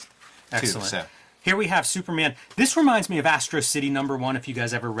 passed. Excellent. Too, so. Here we have Superman. This reminds me of Astro City #1, if you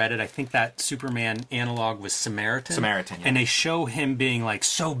guys ever read it. I think that Superman analog was Samaritan. Samaritan, yeah. And they show him being like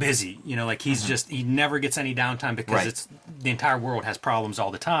so busy, like he's he never gets any downtime because Right. the entire world has problems all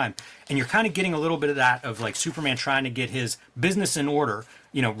the time. And you're kind of getting a little bit of that of like Superman trying to get his business in order,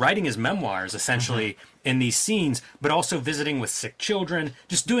 writing his memoirs essentially in these scenes, but also visiting with sick children,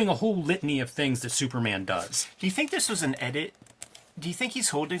 just doing a whole litany of things that Superman does. Do you think this was an edit? Do you think he's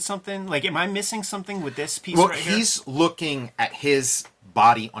holding something? Like, am I missing something with this piece Well, right here? he's looking at his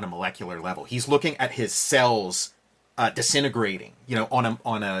body on a molecular level. He's looking at his cells disintegrating,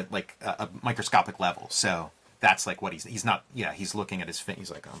 on a microscopic level. So that's like what he's not. Yeah, he's looking at his fin. He's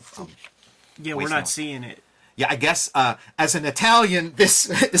like, Yeah, we're wasting not it. seeing it. yeah. I guess as an Italian, this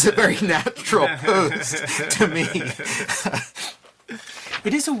is a very natural pose to me.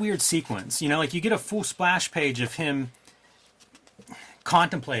 It is a weird sequence, you know, like you get a full splash page of him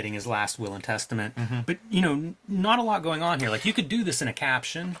contemplating his last will and testament, but, you know, not a lot going on here. Like, you could do this in a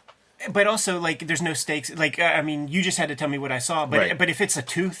caption. But also, like, there's no stakes. Like, I mean, you just had to tell me what I saw. But Right. but if it's a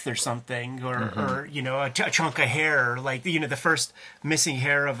tooth or something, or you know, a chunk of hair, like, you know, the first missing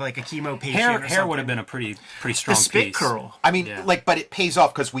hair of like a chemo patient. Hair or would something. have been a pretty the strong spit piece. curl. I mean, Yeah. like, but it pays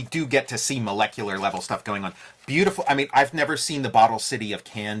off because we do get to see molecular level stuff going on. Beautiful. I mean, I've never seen the bottle city of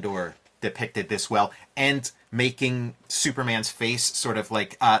Kandor depicted this well, and making Superman's face sort of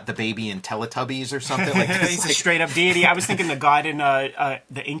like the baby in Teletubbies or something. Like, it's He's a like- straight up deity. I was thinking the god in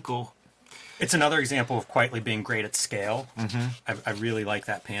the Inkle. It's another example of quietly being great at scale. I really like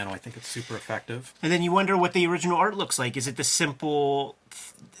that panel. I think it's super effective. And then you wonder what the original art looks like. Is it the simple,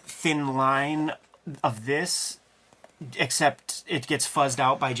 thin line of this, except it gets fuzzed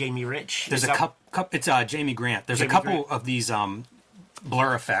out by Jamie Rich? There's Is a that- couple. It's Jamie Grant. There's Jamie a couple Grant. of these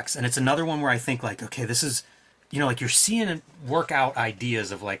blur effects, and it's another one where I think like, okay, this is, you know, like you're seeing it work out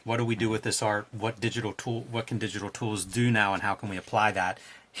ideas of like, what do we do with this art? What can digital tools do now, and how can we apply that?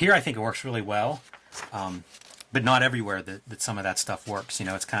 Here, I think it works really well, but not everywhere that some of that stuff works. You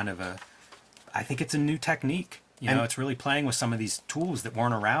know, it's kind of I think it's a new technique. You know, it's really playing with some of these tools that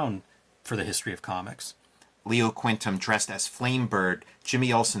weren't around for the history of comics. Leo Quintum dressed as Flamebird,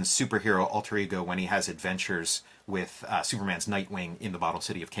 Jimmy Olsen's superhero alter ego when he has adventures with Superman's Nightwing in the bottle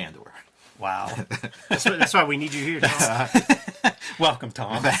city of Kandor. Wow. that's why we need you here, Tom. Welcome,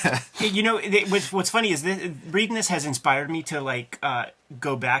 Tom. You know, what's funny is this, reading this has inspired me to like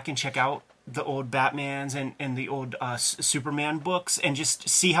go back and check out the old Batmans and the old Superman books and just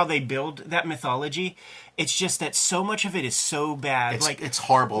see how they build that mythology. It's just that so much of it is so bad. It's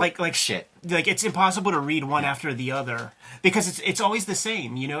horrible like shit. Like it's impossible to read one after the other because it's always the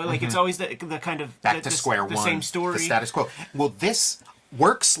same. You know, like it's always the kind of Back the to square the one. same story. The status quo. Well, this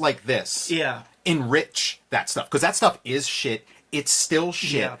works like this. Yeah. Enrich that stuff. Because that stuff is shit. It's still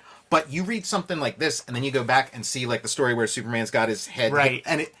shit. Yeah. But you read something like this, and then you go back and see like the story where Superman's got his head Right. hit,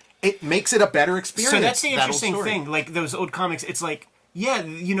 and it makes it a better experience. So that's the that old interesting story. thing. Like those old comics, it's like, yeah,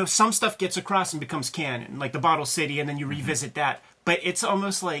 you know, some stuff gets across and becomes canon, like the Bottle City, and then you revisit that. But it's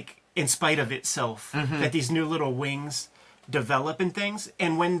almost like in spite of itself that these new little wings develop and things.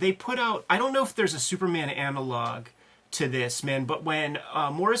 And when they put out, I don't know if there's a Superman analog to this, man, but when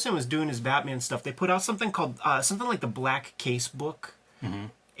Morrison was doing his Batman stuff, they put out something called something like the Black Case Book.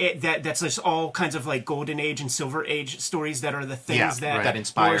 That's just all kinds of like Golden Age and Silver Age stories that are the things Yeah, that, right. That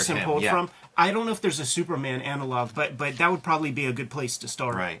inspired Morrison him, pulled yeah. from. I don't know if there's a Superman analog, but that would probably be a good place to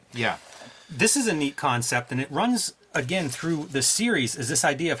start. Right. Yeah. This is a neat concept, and it runs again through the series. Is this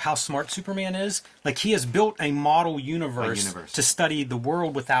idea of how smart Superman is? Like he has built a model universe to study the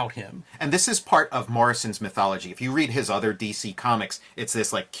world without him. And this is part of Morrison's mythology. If you read his other DC comics, it's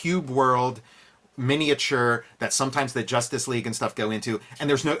this like cube world, miniature that sometimes the Justice League and stuff go into,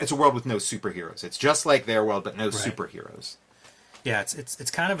 and it's a world with no superheroes. It's just like their world, but no superheroes. Yeah,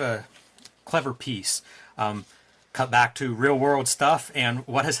 it's kind of a clever piece. Cut back to real world stuff, and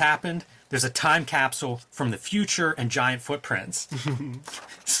what has happened? There's a time capsule from the future and giant footprints.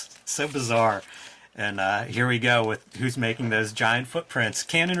 So bizarre. And here we go with who's making those giant footprints.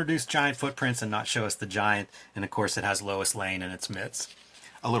 Can't introduce giant footprints and not show us the giant. And of course, it has Lois Lane in its midst.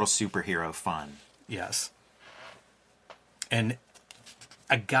 A little superhero fun. Yes. And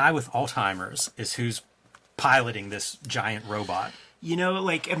a guy with Alzheimer's is who's piloting this giant robot. You know,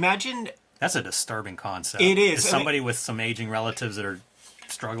 like imagine. That's a disturbing concept. It is. As somebody with some aging relatives that are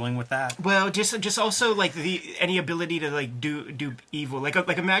struggling with that. Well, just also like any ability to like do evil. Like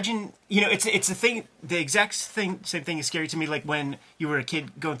imagine, you know, it's a thing. The exact same thing is scary to me. Like when you were a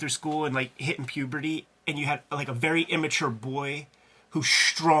kid going through school and like hitting puberty, and you had like a very immature boy who's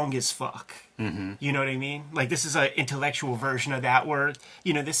strong as fuck. Mm-hmm. You know what I mean? Like this is an intellectual version of that, where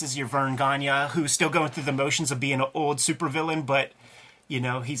you know this is your Vern Gagne who's still going through the motions of being an old supervillain, but you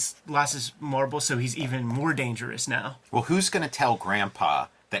know he's lost his marbles, so he's even more dangerous now. Well, who's going to tell Grandpa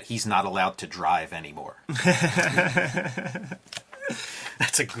that he's not allowed to drive anymore?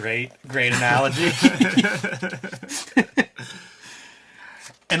 That's a great analogy.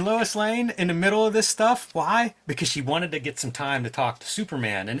 And Lois Lane in the middle of this stuff, why? Because she wanted to get some time to talk to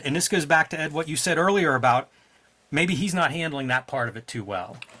Superman. And this goes back to, Ed, what you said earlier about maybe he's not handling that part of it too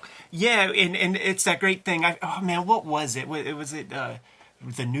well. Yeah, and it's that great thing. Oh man, what was it? Was it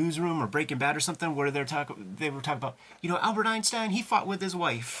the Newsroom or Breaking Bad or something, where they were talking about, Albert Einstein, he fought with his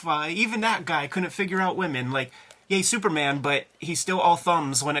wife. Even that guy couldn't figure out women. Like, yay, Superman, but he's still all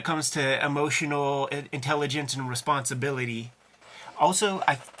thumbs when it comes to emotional intelligence and responsibility. Also,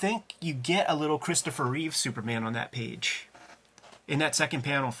 I think you get a little Christopher Reeve Superman on that page. In that second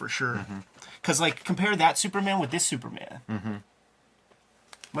panel, for sure. Because, compare that Superman with this Superman.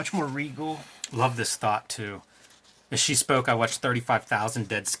 Much more regal. Love this thought, too. As she spoke, I watched 35,000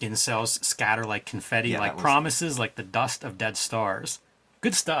 dead skin cells scatter like confetti, promises, like the dust of dead stars.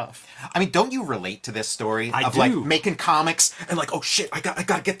 Good stuff. I mean, don't you relate to this story I of do. like making comics and like, oh shit, I got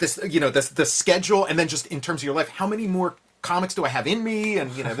to get this, the schedule, and then just in terms of your life, how many more comics do I have in me?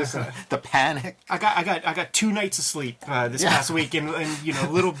 And this the panic. I got 2 nights of sleep this past week, and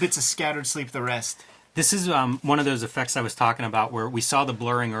little bits of scattered sleep the rest. This is one of those effects I was talking about where we saw the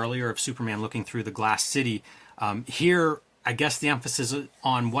blurring earlier of Superman looking through the glass city. Here, I guess the emphasis is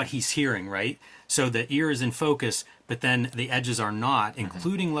on what he's hearing, right? So the ear is in focus, but then the edges are not,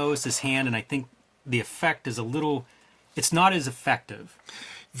 including Lois's hand, and I think the effect is it's not as effective.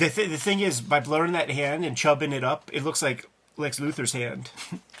 The thing is, by blurring that hand and chubbing it up, it looks like Lex Luthor's hand.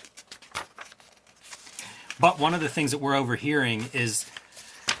 But one of the things that we're overhearing is...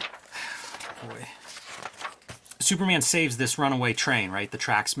 Superman saves this runaway train, right? The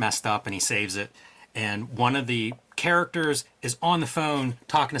track's messed up and he saves it. And one of the characters is on the phone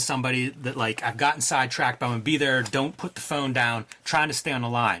talking to somebody that, I've gotten sidetracked, but I'm going to be there. Don't put the phone down. Trying to stay on the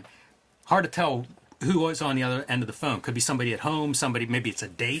line. Hard to tell who was on the other end of the phone. Could be somebody at home, maybe it's a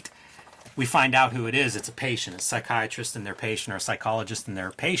date. We find out who it is. It's a patient, a psychiatrist and their patient, or a psychologist and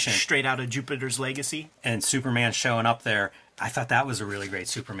their patient. Straight out of Jupiter's Legacy. And Superman showing up there. I thought that was a really great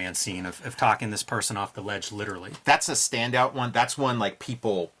Superman scene of talking this person off the ledge, literally. That's a standout one. That's one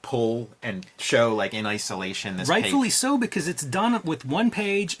people pull and show in isolation. This rightfully page. So, because it's done with one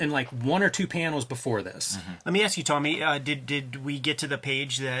page and 1 or 2 panels before this. Let me ask you, Tommy. Did we get to the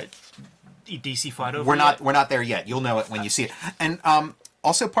page that DC fought over? We're not there yet. You'll know it when you see it. And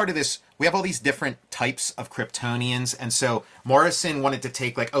also part of this, we have all these different types of Kryptonians, and so Morrison wanted to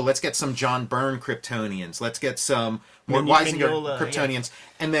take let's get some John Byrne Kryptonians, let's get some more Weisinger Kryptonians,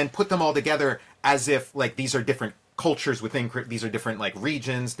 and then put them all together as if these are different cultures within these are different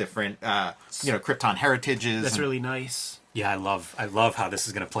regions, different Krypton heritages. That's really nice. Yeah, I love how this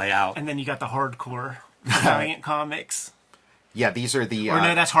is going to play out. And then you got the hardcore Valiant comics. Yeah, these are the... Or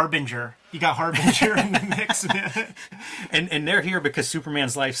no, that's Harbinger. You got Harbinger in the mix. And they're here because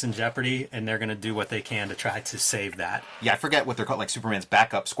Superman's life's in jeopardy, and they're going to do what they can to try to save that. Yeah, I forget what they're called, Superman's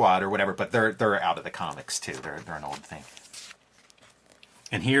backup squad or whatever, but they're out of the comics, too. They're an old thing.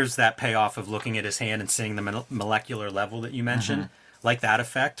 And here's that payoff of looking at his hand and seeing the molecular level that you mentioned. Like that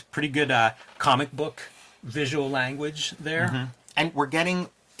effect. Pretty good comic book visual language there. And we're getting...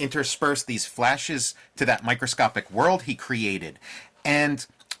 intersperse these flashes to that microscopic world he created, and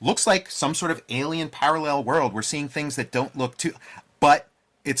looks like some sort of alien parallel world. We're seeing things that don't look too, but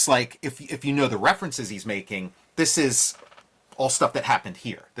it's if you know the references he's making, this is all stuff that happened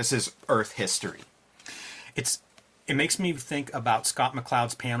here. This is Earth history. It makes me think about Scott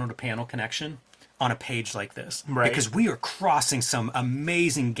McCloud's panel to panel connection on a page like this, right? Because we are crossing some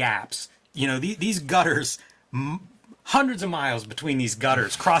amazing gaps. These gutters. Hundreds of miles between these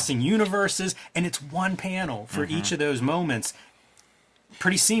gutters, crossing universes, and it's one panel for each of those moments.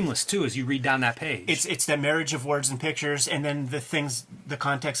 Pretty seamless too, as you read down that page. It's that marriage of words and pictures, and then the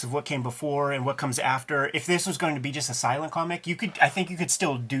context of what came before and what comes after. If this was going to be just a silent comic, I think you could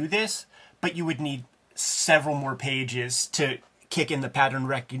still do this, but you would need several more pages to kick in the pattern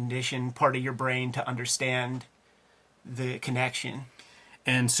recognition part of your brain to understand the connection.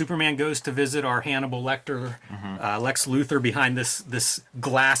 And Superman goes to visit our Hannibal Lecter, Lex Luthor, behind this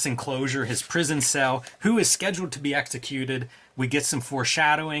glass enclosure, his prison cell, who is scheduled to be executed. We get some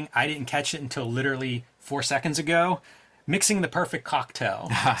foreshadowing. I didn't catch it until literally 4 seconds ago. Mixing the perfect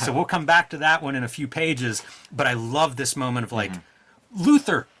cocktail. So we'll come back to that one in a few pages. But I love this moment of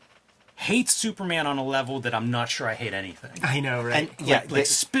Luthor hates Superman on a level that I'm not sure I hate anything. I know, right? And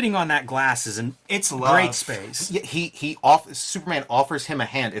spitting on that glass is it's great space. Yeah, Superman offers him a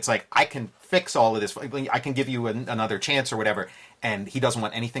hand. It's I can fix all of this. I can give you another chance or whatever. And he doesn't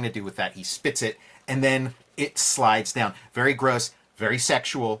want anything to do with that. He spits it, and then it slides down. Very gross, very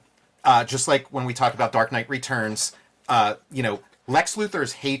sexual. Just like when we talked about Dark Knight Returns, Lex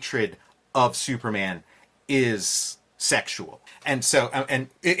Luthor's hatred of Superman is sexual. And so, and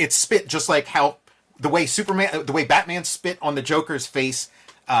it's spit just like how the way Batman spit on the Joker's face,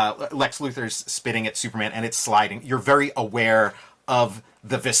 Lex Luthor's spitting at Superman, and it's sliding. You're very aware of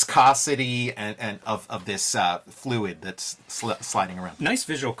the viscosity and of this fluid that's sliding around. Nice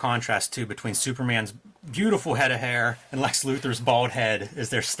visual contrast too between Superman's beautiful head of hair and Lex Luthor's bald head as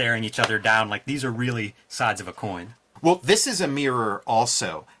they're staring each other down. Like, these are really sides of a coin. Well, this is a mirror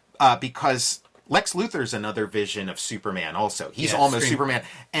also, because Lex Luthor's another vision of Superman also. He's almost Superman.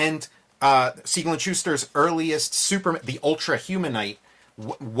 And Siegel and Schuster's earliest Superman, the Ultra Humanite,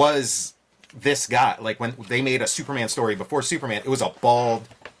 was this guy. Like, when they made a Superman story before Superman, it was a bald,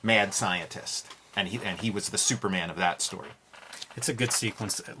 mad scientist. And he was the Superman of that story. It's a good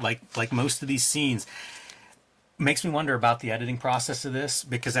sequence. Like most of these scenes, makes me wonder about the editing process of this,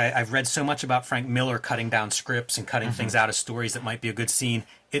 because I've read so much about Frank Miller cutting down scripts and cutting things out of stories that might be a good scene.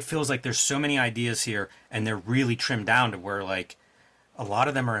 It feels like there's so many ideas here, and they're really trimmed down to where, like, a lot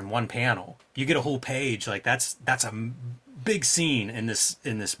of them are in one panel. You get a whole page. Like, that's a big scene in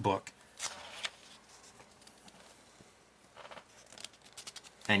this book.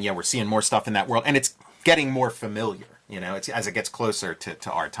 And yeah, we're seeing more stuff in that world, and it's getting more familiar. You know, it's as it gets closer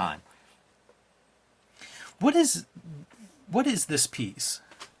to our time. What is this piece?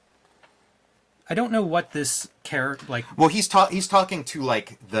 I don't know what this character, like. Well, he's talking to,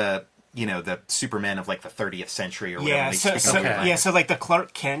 like, the Superman of, like, the 30th century or whatever. So like the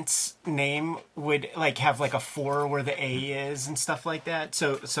Clark Kent's name would, like, have like a 4 where the A is and stuff like that.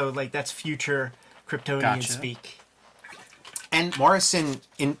 So like that's future Kryptonian speak. And Morrison,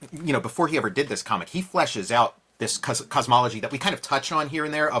 before he ever did this comic, he fleshes out this cosmology that we kind of touch on here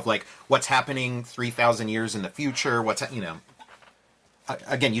and there of, like, what's happening 3,000 years in the future.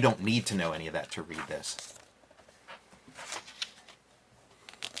 Again, you don't need to know any of that to read this.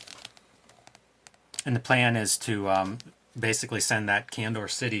 And the plan is to basically send that Kandor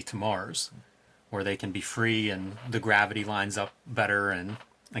City to Mars, where they can be free and the gravity lines up better. And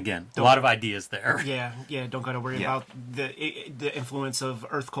again, a lot of ideas there. Yeah, don't got to worry about the influence of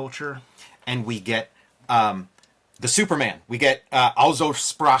Earth culture. And we get the Superman. We get Also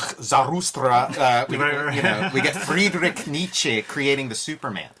sprach Zarathustra. We get Friedrich Nietzsche creating the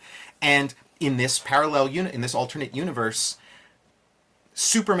Superman. And in this in this alternate universe,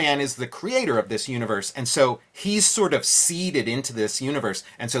 Superman is the creator of this universe, and so he's sort of seeded into this universe,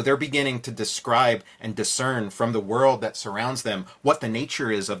 and so they're beginning to describe and discern from the world that surrounds them what the nature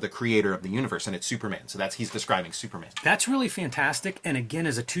is of the creator of the universe, and it's Superman. So he's describing Superman. That's really fantastic, and again,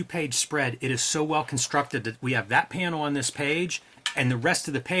 as a 2-page spread, it is so well constructed that we have that panel on this page, and the rest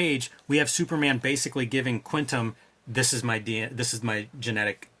of the page, we have Superman basically giving Quintum, this is my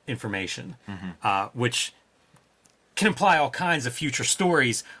genetic information, which can imply all kinds of future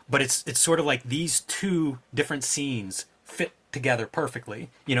stories, but it's sort of like these two different scenes fit together perfectly.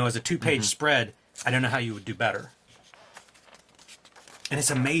 As a 2-page spread, I don't know how you would do better. And it's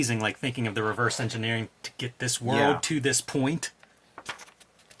amazing, like, thinking of the reverse engineering to get this world to this point.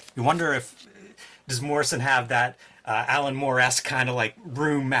 You wonder does Morrison have that Alan Moore-esque kind of, like,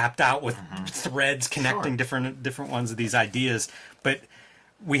 room mapped out with threads connecting different ones of these ideas. But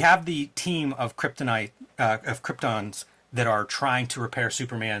we have the team of Kryptons that are trying to repair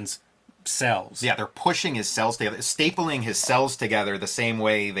Superman's cells. Yeah, they're pushing his cells together, stapling his cells together the same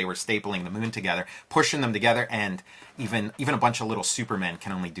way they were stapling the moon together, pushing them together, and even a bunch of little Supermen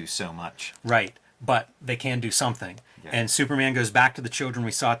can only do so much. Right, but they can do something. Yeah. And Superman goes back to the children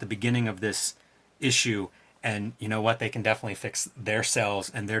we saw at the beginning of this issue, and you know what? They can definitely fix their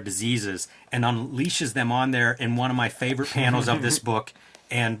cells and their diseases, and unleashes them on there in one of my favorite panels of this book.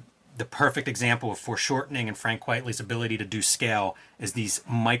 And the perfect example of foreshortening and Frank Quitely's ability to do scale is these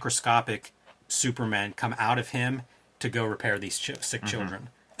microscopic Supermen come out of him to go repair these sick children.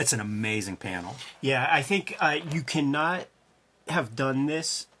 It's an amazing panel. Yeah, I think you cannot have done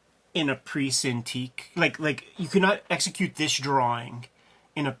this in a pre-Cintiq. Like you cannot execute this drawing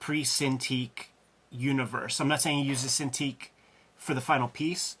in a pre-Cintiq universe. I'm not saying you use the Cintiq for the final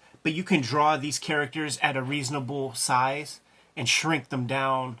piece, but you can draw these characters at a reasonable size and shrink them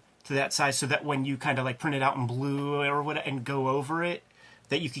down to that size so that when you kind of like print it out in blue or whatever and go over it,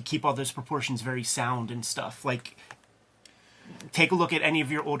 that you could keep all those proportions very sound and stuff. Like, take a look at any of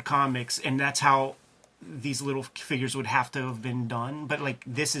your old comics, and that's how these little figures would have to have been done. But like,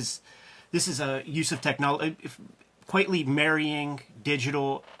 this is a use of technology, quietly marrying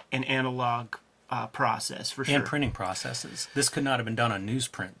digital and analog process for sure. And printing processes. This could not have been done on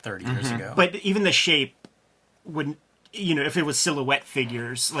newsprint 30 years ago. But even the shape wouldn't. If it was silhouette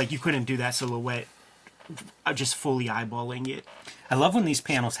figures, like, you couldn't do that silhouette just fully eyeballing it. I love when these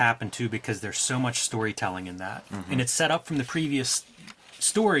panels happen, too, because there's so much storytelling in that. And it's set up from the previous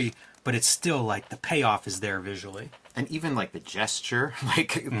story, but it's still, like, the payoff is there visually. And even like the gesture,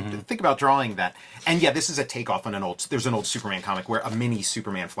 like think about drawing that. And yeah, this is a takeoff on there's an old Superman comic where a mini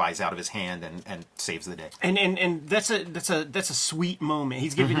Superman flies out of his hand and saves the day. And that's a sweet moment.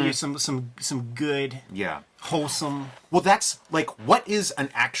 He's giving you some good, Yeah. wholesome. Well, that's like, what is an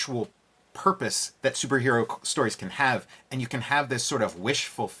actual purpose that superhero stories can have? And you can have this sort of wish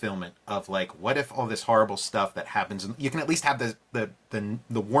fulfillment of like, what if all this horrible stuff that happens, and you can at least have the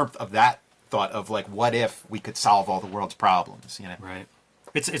warmth of that thought of like, what if we could solve all the world's problems, you know? Right.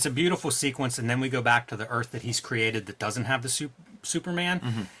 It's a beautiful sequence, and then we go back to the Earth that he's created that doesn't have the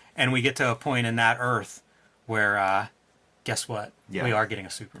Superman, and we get to a point in that Earth where, guess what? Yeah. We are getting a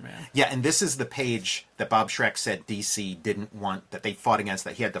Superman. Yeah, and this is the page that Bob Schreck said DC didn't want, that they fought against,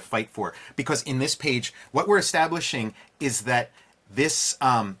 that he had to fight for. Because in this page, what we're establishing is that this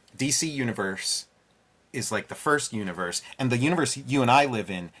DC universe is like the first universe, and the universe you and I live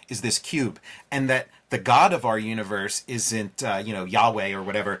in is this cube, and that the god of our universe isn't, Yahweh or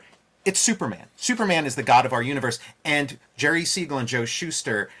whatever. It's Superman. Superman is the god of our universe, and Jerry Siegel and Joe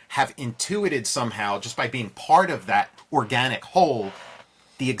Shuster have intuited somehow, just by being part of that organic whole,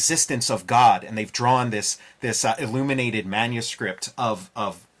 the existence of God, and they've drawn this illuminated manuscript of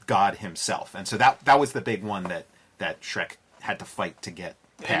God himself. And so that was the big one that Schreck had to fight to get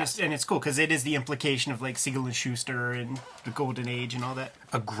past. And it's cool because it is the implication of like Siegel and Schuster and the Golden Age and all that.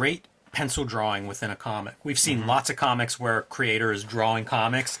 A great pencil drawing within a comic. We've seen lots of comics where creator is drawing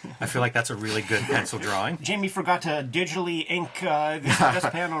comics. I feel like that's a really good pencil drawing. Jamie forgot to digitally ink this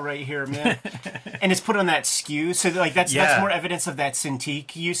panel right here, man. And it's put on that skew, so like that's more evidence of that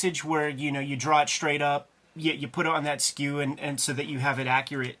Cintiq usage, where you draw it straight up, you put it on that skew, and so that you have it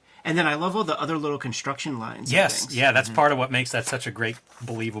accurate. And then I love all the other little construction lines. Yes, and things. yeah, that's part of what makes that such a great,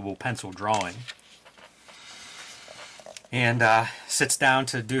 believable pencil drawing. And sits down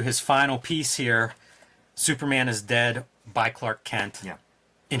to do his final piece here. Superman is Dead by Clark Kent. Yeah.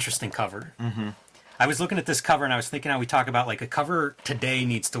 Interesting cover. I was looking at this cover and I was thinking how we talk about like a cover today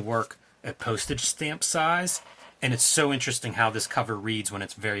needs to work at postage stamp size. And it's so interesting how this cover reads when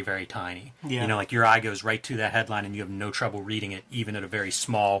it's very, very tiny. Yeah. Like your eye goes right to that headline and you have no trouble reading it, even at a very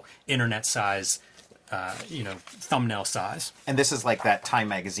small internet size, thumbnail size. And this is like that Time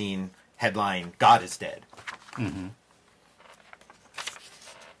magazine headline, God is Dead.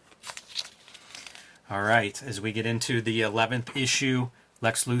 All right, as we get into the 11th issue,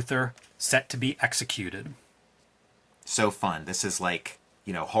 Lex Luthor set to be executed. So fun. This is like,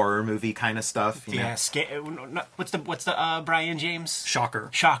 horror movie kind of stuff. You know? What's the Brian James? Shocker.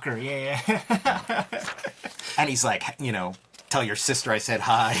 Yeah. And he's like, tell your sister I said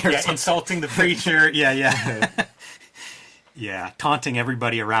hi. Or something. Insulting the preacher. Yeah. Yeah, taunting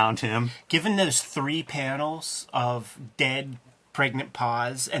everybody around him. Given those 3 panels of dead, pregnant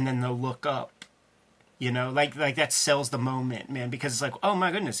pause, and then the look up, like that sells the moment, man, because it's like, oh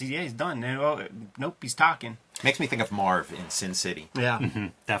my goodness, he's done. And, oh, nope, he's talking. Makes me think of Marv in Sin City. Yeah.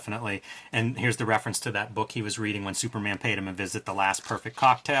 Definitely. And here's the reference to that book he was reading when Superman paid him a visit, The Last Perfect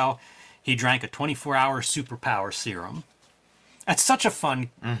Cocktail. He drank a 24-hour superpower serum. That's such a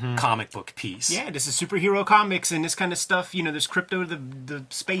fun comic book piece. Yeah, this is superhero comics and this kind of stuff. There's Crypto the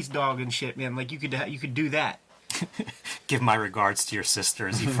space dog and shit, man. Like you could do that. Give my regards to your sister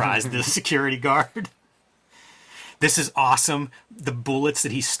as he fries the security guard. This is awesome. The bullets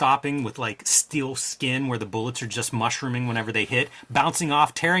that he's stopping with like steel skin, where the bullets are just mushrooming whenever they hit, bouncing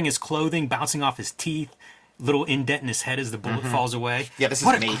off, tearing his clothing, bouncing off his teeth, little indent in his head as the bullet falls away. Yeah, this is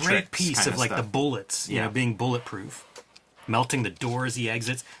what a Matrix great piece of like stuff. the bullets, being bulletproof, melting the door as he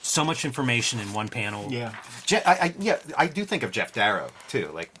exits. So much information in one panel. Yeah. I do think of Jeff Darrow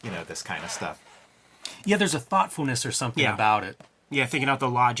too, like this kind of stuff. Yeah, there's a thoughtfulness or something about it. Yeah, thinking out the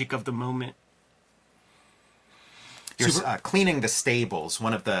logic of the moment. You're cleaning the stables,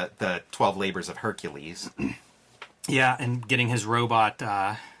 one of the 12 labors of Hercules. Yeah, and getting his robot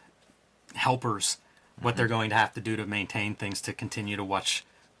helpers what they're going to have to do to maintain things to continue to watch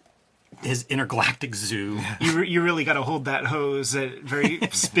his intergalactic zoo. You really got to hold that hose at very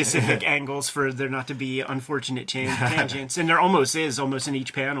specific angles for there not to be unfortunate tangents. And there almost is, in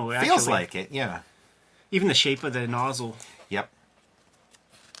each panel, actually. Feels like it, yeah. Even the shape of the nozzle. Yep.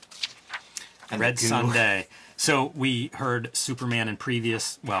 And Red Sunday. So we read Superman in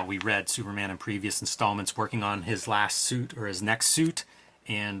previous installments working on his last suit or his next suit.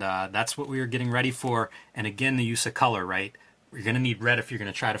 And that's what we were getting ready for. And again, the use of color, right? You're going to need red if you're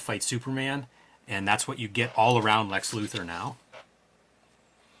going to try to fight Superman. And that's what you get all around Lex Luthor now.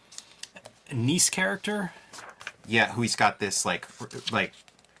 Nice character. Yeah, who he's got this like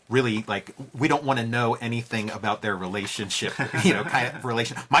really like we don't want to know anything about their relationship, kind of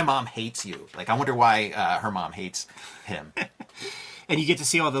relation. My mom hates you. Like, I wonder why her mom hates him. And you get to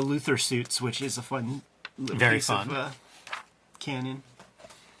see all the Luthor suits, which is a fun little Very piece fun. of canon.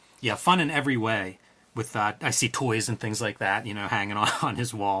 Yeah, fun in every way. With I see toys and things like that, hanging on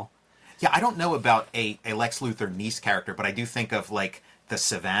his wall. Yeah, I don't know about a Lex Luthor niece character, but I do think of like the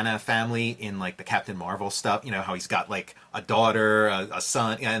Savannah family in like the Captain Marvel stuff. How he's got like a daughter, a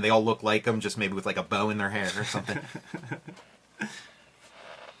son, and they all look like him, just maybe with like a bow in their hair or something.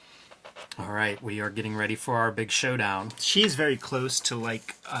 All right, we are getting ready for our big showdown. She is very close to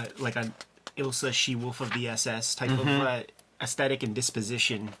like an Ilsa She-Wolf of the SS type of aesthetic and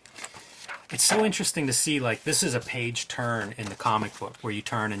disposition. It's so interesting to see, like, this is a page turn in the comic book where you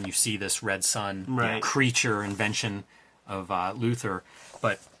turn and you see this Red Sun creature invention of Luthor,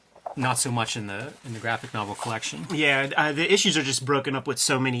 but not so much in the graphic novel collection. Yeah, the issues are just broken up with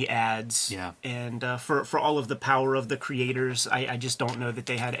so many ads. Yeah. And for all of the power of the creators, I just don't know that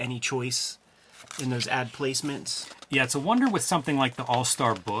they had any choice in those ad placements. Yeah, it's a wonder with something like the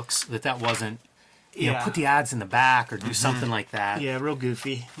All-Star books that wasn't, Yeah. put the ads in the back or do something like that. Yeah, real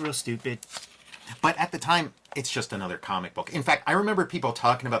goofy, real stupid. But at the time, it's just another comic book. In fact, I remember people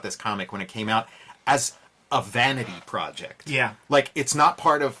talking about this comic when it came out as a vanity project. Yeah. Like, it's not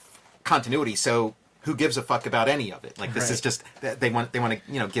part of continuity, so who gives a fuck about any of it? Like, this is just, they want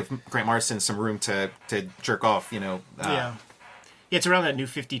to, give Grant Morrison some room to jerk off, Yeah. Yeah, it's around that New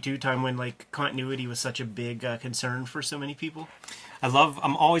 52 time when, like, continuity was such a big concern for so many people.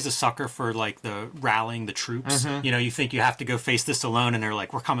 I'm always a sucker for, like, the rallying the troops. You think you have to go face this alone, and they're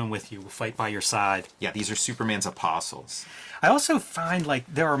like, we're coming with you. We'll fight by your side. Yeah, these are Superman's apostles. I also find, like,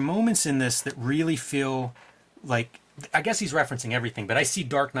 there are moments in this that really feel like, I guess he's referencing everything, but I see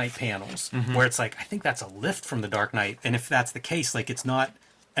Dark Knight panels where it's like, I think that's a lift from the Dark Knight. And if that's the case, like, it's not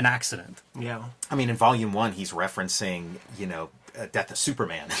an accident. Yeah. I mean, in Volume 1, he's referencing, Death of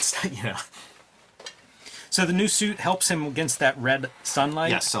Superman and stuff, So the new suit helps him against that red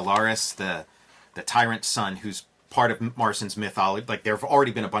sunlight? Yes, Solaris, the tyrant son, who's part of Morrison's mythology. Like, there have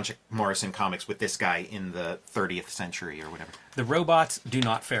already been a bunch of Morrison comics with this guy in the 30th century or whatever. The robots do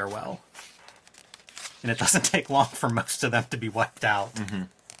not fare well. And it doesn't take long for most of them to be wiped out.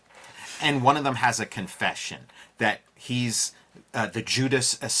 And one of them has a confession that he's the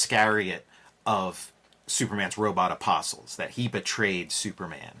Judas Iscariot of Superman's robot apostles, that he betrayed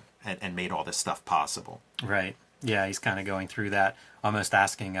Superman and made all this stuff possible. Right. Yeah, he's kind of going through that, almost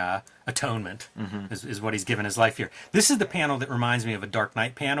asking atonement is what he's given his life here. This is the panel that reminds me of a Dark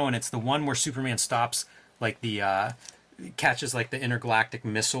Knight panel, and it's the one where Superman stops, like, catches, like, the intergalactic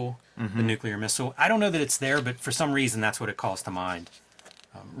missile, the nuclear missile. I don't know that it's there, but for some reason that's what it calls to mind,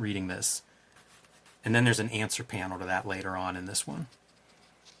 reading this. And then there's an answer panel to that later on in this one.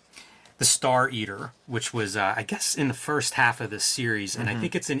 The Star Eater, which was, I guess, in the first half of this series, and I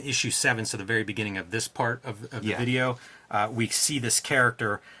think it's in issue 7, so the very beginning of this part of the video, we see this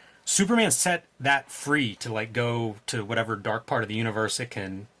character. Superman set that free to, like, go to whatever dark part of the universe it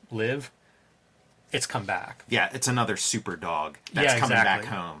can live. It's come back. Yeah, it's another super dog that's coming back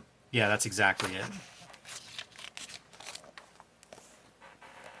home. Yeah, that's exactly it.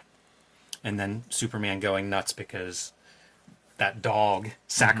 And then Superman going nuts because that dog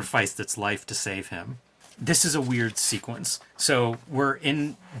sacrificed its life to save him. This is a weird sequence. So we're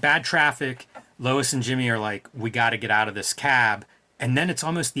in bad traffic. Lois and Jimmy are like, we got to get out of this cab. And then it's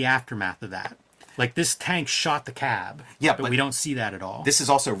almost the aftermath of that. Like, this tank shot the cab. Yeah, but we don't see that at all. This is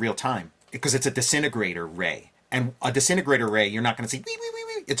also real time because it's a disintegrator ray. And a disintegrator ray, you're not going to see, wee, wee,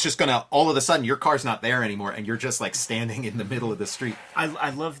 wee, wee. It's just going to, all of a sudden, your car's not there anymore, and you're just, like, standing in the middle of the street.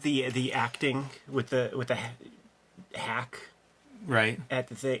 I love the acting with the hack. Right. At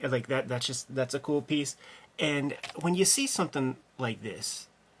the thing, like that's a cool piece. And when you see something like this,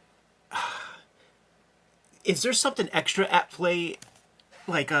 is there something extra at play,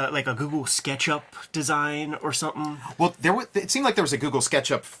 like a Google SketchUp design or something? Well, it seemed like there was a Google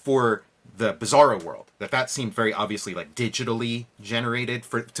SketchUp for the Bizarro world. That seemed very obviously, like, digitally generated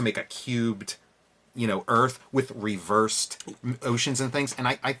to make a cubed, Earth with reversed oceans and things. And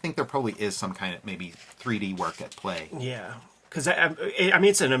I think there probably is some kind of maybe 3D work at play. Yeah. Because, I mean,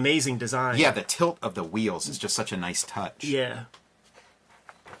 it's an amazing design. Yeah, the tilt of the wheels is just such a nice touch. Yeah.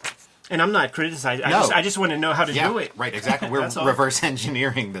 And I'm not criticizing. No. I just want to know how to do it. Right, exactly. We're reverse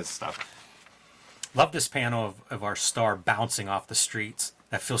engineering this stuff. Love this panel of our star bouncing off the streets.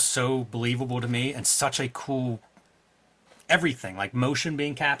 That feels so believable to me, and such a cool everything, like motion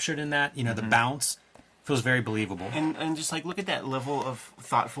being captured in that, the bounce feels very believable. And just, like, look at that level of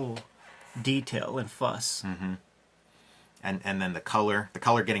thoughtful detail and fuss. and then the color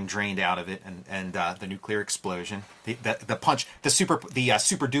getting drained out of it, and the nuclear explosion, the punch, the super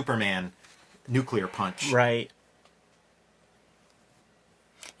duper man nuclear punch. Right.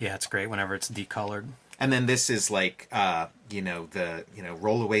 Yeah, it's great whenever it's decolored. And then this is like,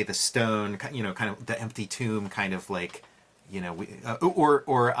 roll away the stone, kind of the empty tomb, kind of like,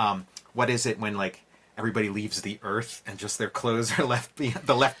 what is it when like everybody leaves the earth and just their clothes are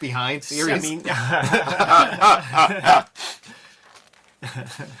left behind series?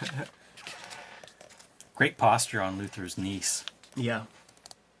 Great posture on Luther's niece. Yeah.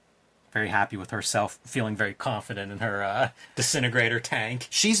 Very happy with herself, feeling very confident in her disintegrator tank.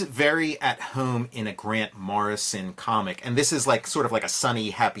 She's very at home in a Grant Morrison comic, and this is like sort of like a sunny,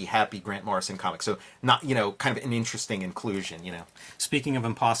 happy Grant Morrison comic. So not, kind of an interesting inclusion, Speaking of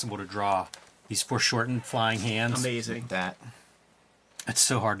impossible to draw, these foreshortened flying hands. Amazing. That It's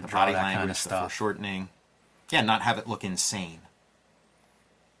so hard to draw body that language, kind of the stuff. foreshortening, not have it look insane.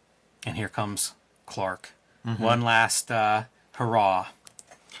 And here comes Clark. One last hurrah.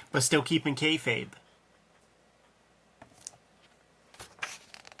 But still keeping kayfabe.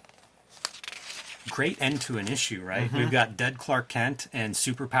 Great end to an issue, right? We've got dead Clark Kent and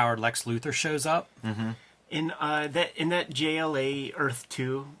superpowered Lex Luthor shows up. In that JLA Earth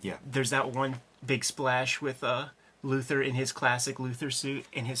 2, Yeah. there's that one big splash with Luthor in his classic Luthor suit,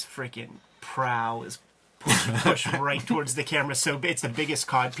 and his freaking prow is pushed right towards the camera. So it's the biggest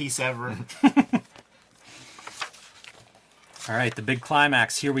cod piece ever. All right, the big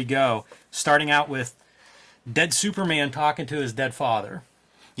climax. Here we go. Starting out with dead Superman talking to his dead father.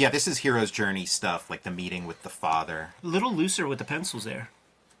 Yeah, this is hero's journey stuff, like the meeting with the father. A little looser with the pencils there.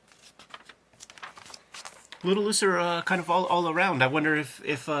 A little looser kind of all around. I wonder if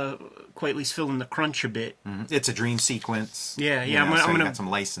Quitely's feeling the crunch a bit. It's a dream sequence. Yeah, you yeah, know, I'm so gonna- you got some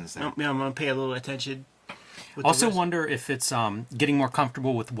license there. I'm going to pay a little attention. with the Also rest. wonder if it's getting more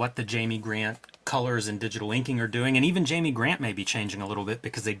comfortable with what the Jamie Grant colors and digital inking are doing, and even Jamie Grant may be changing a little bit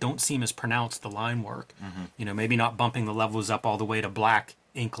because they don't seem as pronounced, the line work. Maybe not bumping the levels up all the way to black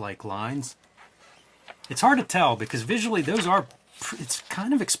ink-like lines. It's hard to tell because visually those are it's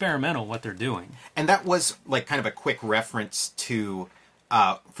kind of experimental what they're doing. And that was like kind of a quick reference to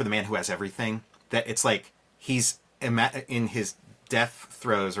For the Man Who Has Everything, that it's like he's in his death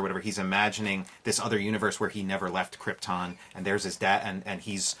throes or whatever, he's imagining this other universe where he never left Krypton, and there's his dad, and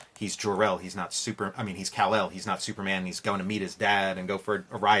he's Jor-El, he's he's Kal-El, he's not Superman, he's going to meet his dad and go for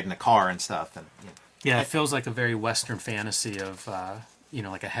a ride in the car and stuff. And Yeah, it feels like a very Western fantasy of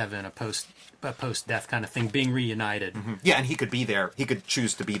like a heaven, a post-death kind of thing, being reunited. yeah, and he could be there, he could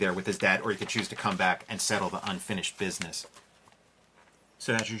choose to be there with his dad, or he could choose to come back and settle the unfinished business.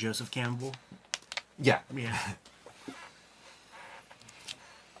 So that's your Joseph Campbell? Yeah. Yeah.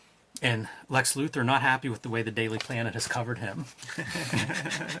 And Lex Luthor not happy with the way the Daily Planet has covered him.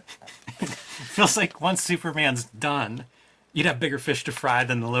 Feels like once Superman's done, you'd have bigger fish to fry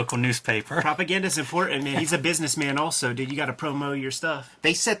than the local newspaper. Propaganda's important, man. He's a businessman also, dude. You got to promo your stuff.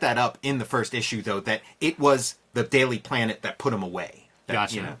 They set that up in the first issue, though, that it was the Daily Planet that put him away. That,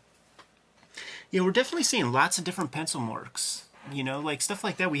 Gotcha. Yeah, we're definitely seeing lots of different pencil marks. Like stuff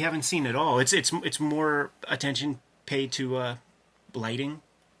like that we haven't seen at all. It's more attention paid to lighting.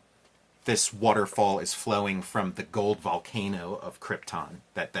 This waterfall is flowing from the gold volcano of Krypton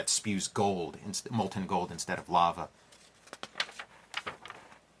that spews gold, molten gold instead of lava.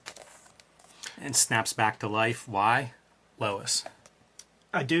 And snaps back to life. Why? Lois.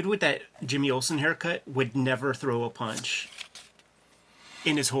 A dude with that Jimmy Olsen haircut would never throw a punch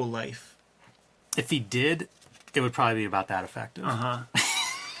in his whole life. If he did, it would probably be about that effective.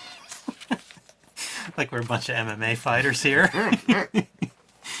 Like we're a bunch of MMA fighters here.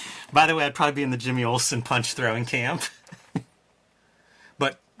 By the way, I'd probably be in the Jimmy Olsen punch throwing camp.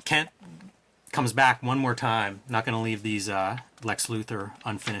 But Kent comes back one more time. Not going to leave these Lex Luthor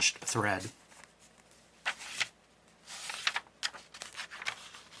unfinished thread.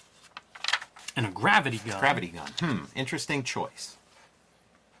 And a gravity gun. Gravity gun. Interesting choice.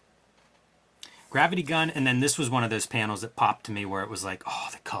 Gravity gun, and then this was one of those panels that popped to me where it was like, oh,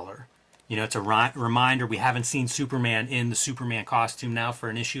 the color. It's a reminder we haven't seen Superman in the Superman costume now for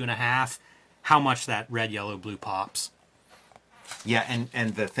an issue and a half. How much that red, yellow, blue pops. Yeah,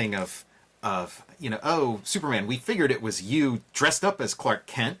 and the thing of oh, Superman, we figured it was you dressed up as Clark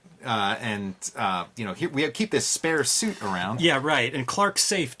Kent, here we keep this spare suit around. Yeah, right. And Clark's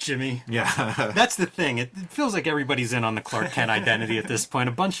safe, Jimmy. Yeah. That's the thing. It feels like everybody's in on the Clark Kent identity at this point.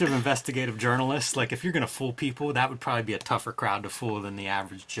 A bunch of investigative journalists. Like, if you're going to fool people, that would probably be a tougher crowd to fool than the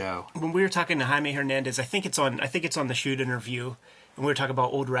average Joe. When we were talking to Jaime Hernandez, I think it's on the shoot interview, and we were talking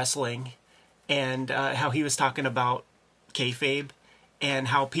about old wrestling, and how he was talking about kayfabe, and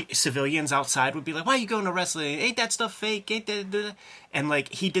how civilians outside would be like, "Why are you going to wrestling? Ain't that stuff fake? Ain't that?" And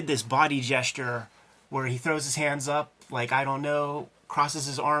like he did this body gesture where he throws his hands up, like I don't know, crosses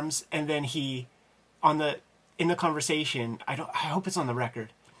his arms, and then he, in the conversation, I hope it's on the record.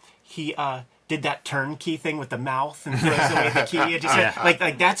 He did that turnkey thing with the mouth and throws away the key. It just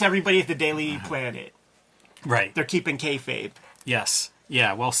like that's everybody at the Daily Planet. Right. They're keeping kayfabe. Yes.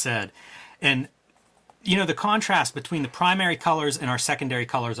 Yeah, well said. And, you know, the contrast between the primary colors and our secondary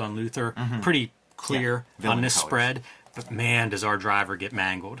colors on Luther, pretty clear on this colors. spread. But, man, does our driver get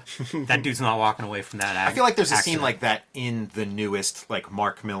mangled. That dude's not walking away from that I feel like there's a scene accident. like that in the newest, like,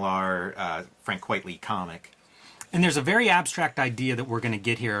 Mark Millar, Frank Whiteley comic. And there's a very abstract idea that we're going to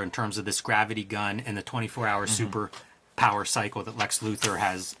get here in terms of this gravity gun and the 24-hour super power cycle that Lex Luthor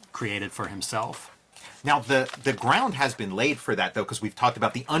has created for himself. Now, the ground has been laid for that, though, because we've talked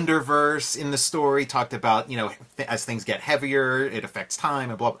about the underverse in the story, talked about, you know, as things get heavier, it affects time,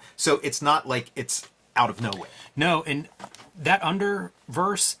 and blah, blah. So it's not like it's out of nowhere. No, and that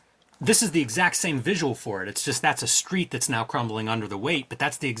underverse, this is the exact same visual for it. It's just that's a street that's now crumbling under the weight, but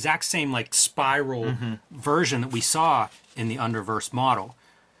that's the exact same, like, spiral version that we saw in the underverse model.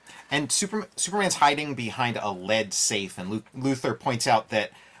 And Superman's hiding behind a lead safe, and Luthor points out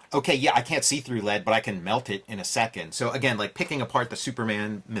that, okay, yeah, I can't see through lead, but I can melt it in a second. So again, like picking apart the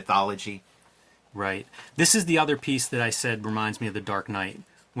Superman mythology. Right. This is the other piece that I said reminds me of the Dark Knight.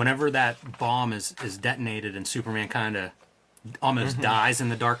 Whenever that bomb is detonated and Superman kind of almost dies in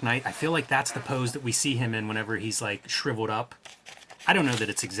the Dark Knight, I feel like that's the pose that we see him in whenever he's like shriveled up. I don't know that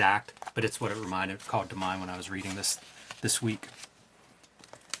it's exact, but it's what it called to mind when I was reading this week.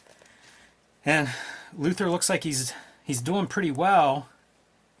 And Luthor looks like he's doing pretty well.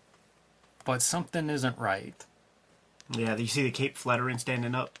 But something isn't right. Yeah, you see the cape fluttering,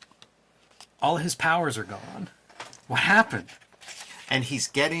 standing up. All his powers are gone. What happened? And he's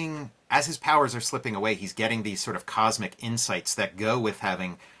getting, as his powers are slipping away, he's getting these sort of cosmic insights that go with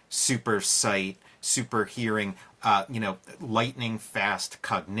having super sight, super hearing, you know, lightning fast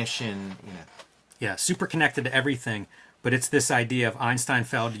cognition, you know. Yeah, super connected to everything. But it's this idea of Einstein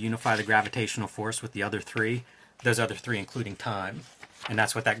failed to unify the gravitational force with the other three. Those other three including time. And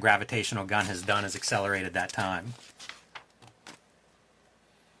that's what that gravitational gun has done, is accelerated that time.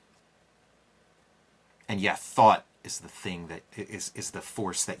 And yeah, thought is the thing that is the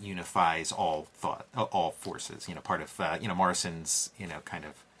force that unifies all thought, all forces. You know, part of you know, Morrison's, you know, kind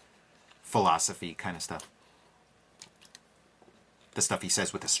of philosophy kind of stuff. The stuff he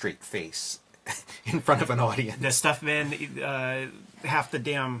says with a straight face in front of an audience. The stuff, man, half the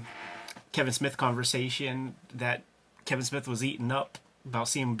damn Kevin Smith conversation that Kevin Smith was eating up about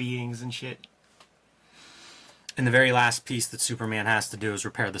seeing beings and shit. And the very last piece that Superman has to do is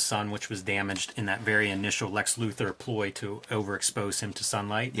repair the sun, which was damaged in that very initial Lex Luthor ploy to overexpose him to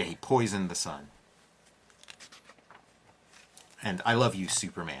sunlight. Yeah, he poisoned the sun. And I love you,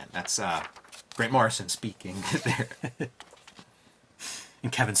 Superman. That's Grant Morrison speaking there.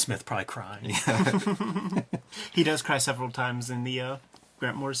 And Kevin Smith probably crying. He does cry several times in the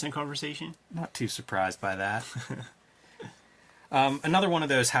Grant Morrison conversation. Not too surprised by that. Another one of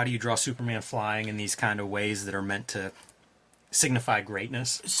those, how do you draw Superman flying in these kind of ways that are meant to signify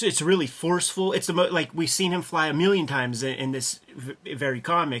greatness? It's really forceful. It's like we've seen him fly a million times in this very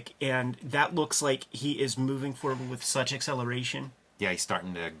comic, and that looks like he is moving forward with such acceleration. Yeah, he's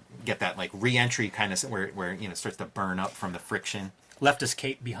starting to get that like re-entry kind of where you know, starts to burn up from the friction. Left his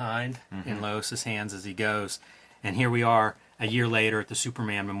cape behind in Lois's hands as he goes. And here we are a year later at the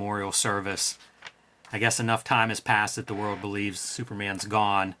Superman Memorial Service. I guess enough time has passed that the world believes Superman's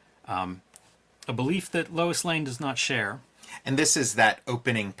gone. A belief that Lois Lane does not share. And this is that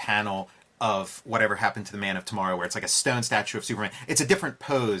opening panel of Whatever Happened to the Man of Tomorrow, where it's like a stone statue of Superman. It's a different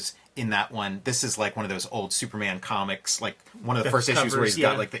pose in that one. This is like one of those old Superman comics, like one of the first issues where he's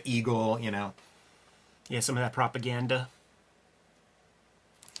got like the eagle, you know. Yeah, some of that propaganda.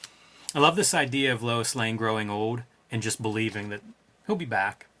 I love this idea of Lois Lane growing old and just believing that he'll be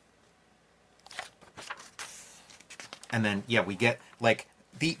back. And then, yeah, we get, like,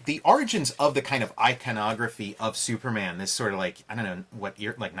 the origins of the kind of iconography of Superman, this sort of, like, I don't know what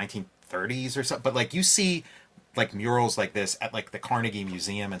year, like 1930s or something, but, like, you see, like, murals like this at, like, the Carnegie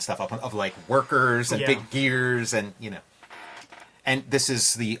Museum and stuff of like, workers and big gears and, you know. And this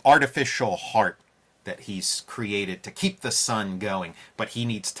is the artificial heart that he's created to keep the sun going, but he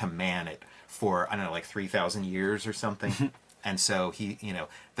needs to man it for, I don't know, like 3,000 years or something. And so he, you know,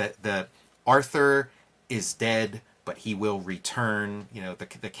 the Arthur is dead, but he will return. You know,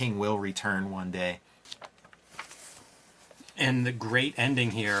 the king will return one day. And the great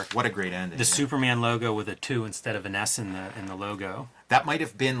ending here. What a great ending. The Superman logo with a 2 instead of an S in the logo. That might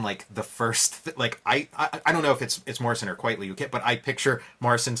have been like the first. I don't know if it's Morrison or Quitely, but I picture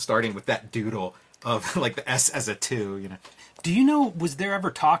Morrison starting with that doodle of like the S as a 2. You know. Do you know? Was there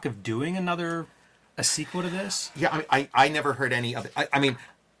ever talk of doing a sequel to this? Yeah, I never heard any of it. I mean,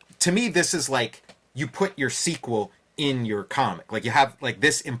 to me, this is like you put your sequel in your comic. Like you have like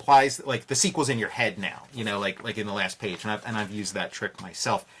this implies like the sequel's in your head now. You know, like in the last page, and I've used that trick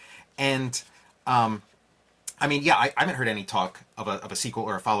myself. And I mean, yeah, I haven't heard any talk of a sequel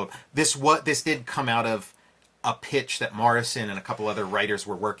or a follow up. This did come out of a pitch that Morrison and a couple other writers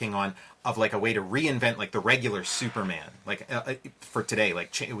were working on of like a way to reinvent like the regular Superman, like for today.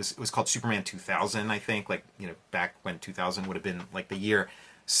 Like it was called Superman 2000, I think. Like, you know, back when 2000 would have been like the year.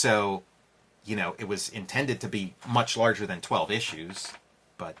 So, you know, it was intended to be much larger than 12 issues,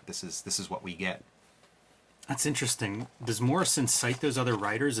 but this is what we get. That's interesting. Does Morrison cite those other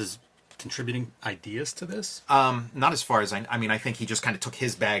writers as contributing ideas to this? Not as far as I mean, I think he just kind of took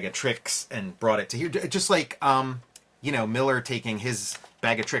his bag of tricks and brought it to here. Just like, you know, Miller taking his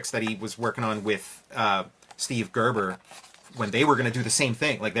bag of tricks that he was working on with Steve Gerber when they were going to do the same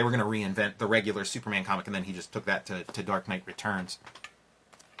thing. Like they were going to reinvent the regular Superman comic, and then he just took that to Dark Knight Returns.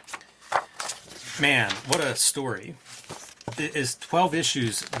 Man, what a story. Is 12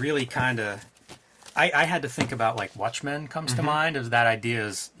 issues really kind of... I had to think about, like, Watchmen comes to mind, as that idea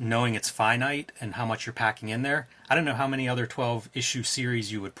is knowing it's finite and how much you're packing in there. I don't know how many other 12-issue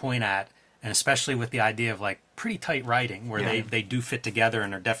series you would point at, and especially with the idea of, like, pretty tight writing, where they do fit together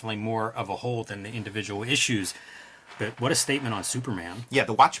and are definitely more of a whole than the individual issues. But what a statement on Superman. Yeah,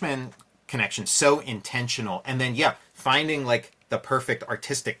 the Watchmen connection, so intentional. And then, yeah, finding, like, the perfect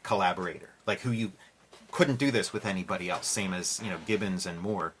artistic collaborator, like, who you couldn't do this with anybody else, same as, you know, Gibbons and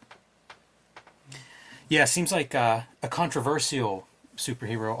Moore. Yeah, it seems like a controversial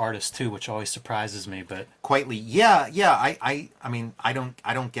superhero artist too, which always surprises me. But Quitely, yeah. I mean, I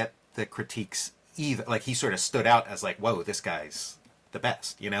don't get the critiques either. Like he sort of stood out as like, whoa, this guy's the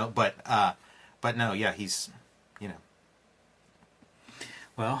best, you know. But no, yeah, he's, you know.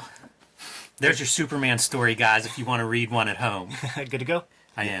 Well, there's your Superman story, guys. If you want to read one at home, Good to go.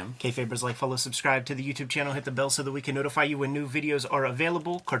 I am. Kayfabers, like, follow, subscribe to the YouTube channel, hit the bell so that we can notify you when new videos are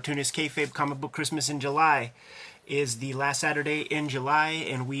available. Cartoonist Kayfabe Comic Book Christmas in July is the last Saturday in July,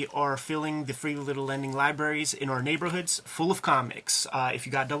 and we are filling the free little lending libraries in our neighborhoods full of comics. If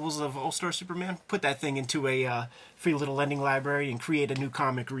you got doubles of All-Star Superman, put that thing into a free little lending library and create a new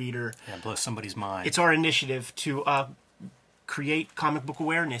comic reader. Yeah, blow somebody's mind. It's our initiative to create comic book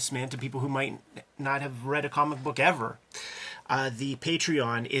awareness, man, to people who might not have read a comic book ever. The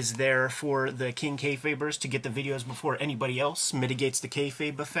Patreon is there for the King Kayfabers to get the videos before anybody else, mitigates the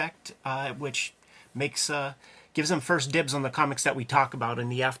kayfabe effect, which makes gives them first dibs on the comics that we talk about in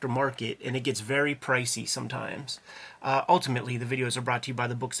the aftermarket, and it gets very pricey sometimes. Ultimately, the videos are brought to you by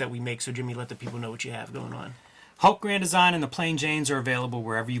the books that we make, so Jimmy, let the people know what you have going on. Hulk Grand Design and the Plain Janes are available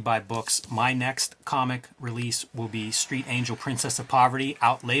wherever you buy books. My next comic release will be Street Angel Princess of Poverty,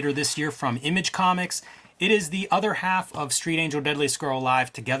 out later this year from Image Comics. It is the other half of Street Angel Deadliest Girl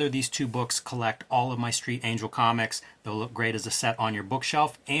Alive. Together, these two books collect all of my Street Angel comics. They'll look great as a set on your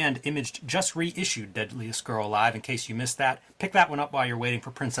bookshelf. And Image just reissued Deadliest Girl Alive, in case you missed that. Pick that one up while you're waiting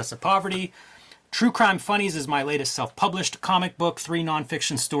for Princess of Poverty. True Crime Funnies is my latest self-published comic book, 3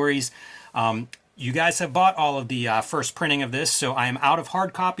 nonfiction stories. You guys have bought all of the first printing of this, so I am out of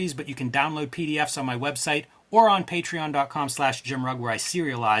hard copies, but you can download PDFs on my website or on patreon.com/JimRugg, where I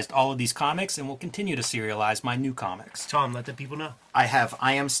serialized all of these comics and will continue to serialize my new comics. Tom, let the people know. I have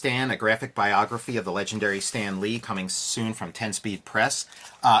I Am Stan, a graphic biography of the legendary Stan Lee, coming soon from 10 Speed Press.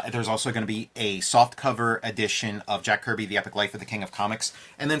 There's also going to be a softcover edition of Jack Kirby, The Epic Life of the King of Comics.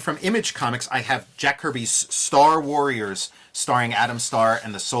 And then from Image Comics, I have Jack Kirby's Star Warriors, starring Adam Starr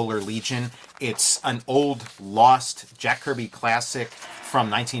and the Solar Legion. It's an old, lost Jack Kirby classic from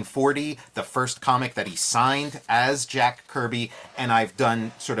 1940, the first comic that he signed as Jack Kirby, and I've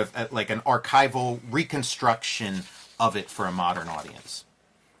done sort of like an archival reconstruction of it for a modern audience.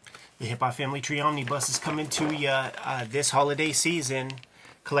 The Hip Hop Family Tree Omnibus is coming to you this holiday season,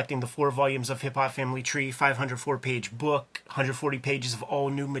 collecting the 4 volumes of Hip Hop Family Tree, 504-page book, 140 pages of all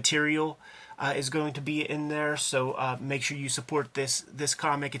new material is going to be in there. So make sure you support this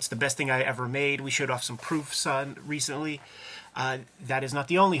comic. It's the best thing I ever made. We showed off some proofs recently. That is not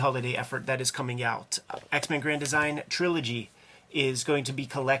the only holiday effort that is coming out. X-Men Grand Design Trilogy is going to be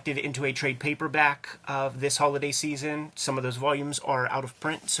collected into a trade paperback of this holiday season. Some of those volumes are out of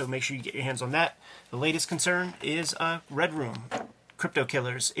print, so make sure you get your hands on that. The latest concern is Red Room. Crypto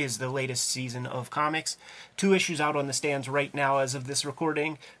Killers is the latest season of comics. 2 issues out on the stands right now as of this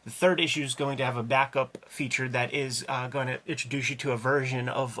recording. The 3rd issue is going to have a backup feature that is going to introduce you to a version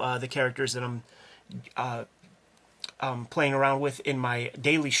of the characters that I'm playing around with in my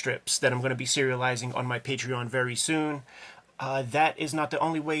daily strips that I'm going to be serializing on my Patreon very soon. That is not the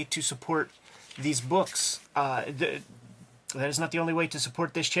only way to support these books. That is not the only way to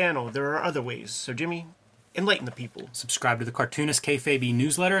support this channel. There are other ways. So, Jimmy, enlighten the people. Subscribe to the Cartoonist Kayfabe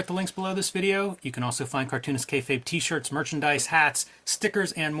newsletter at the links below this video. You can also find Cartoonist Kayfabe t-shirts, merchandise, hats,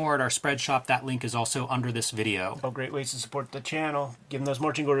 stickers, and more at our spread shop. That link is also under this video. All great ways to support the channel. Give them those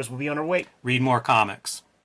marching orders. We'll be on our way. Read more comics.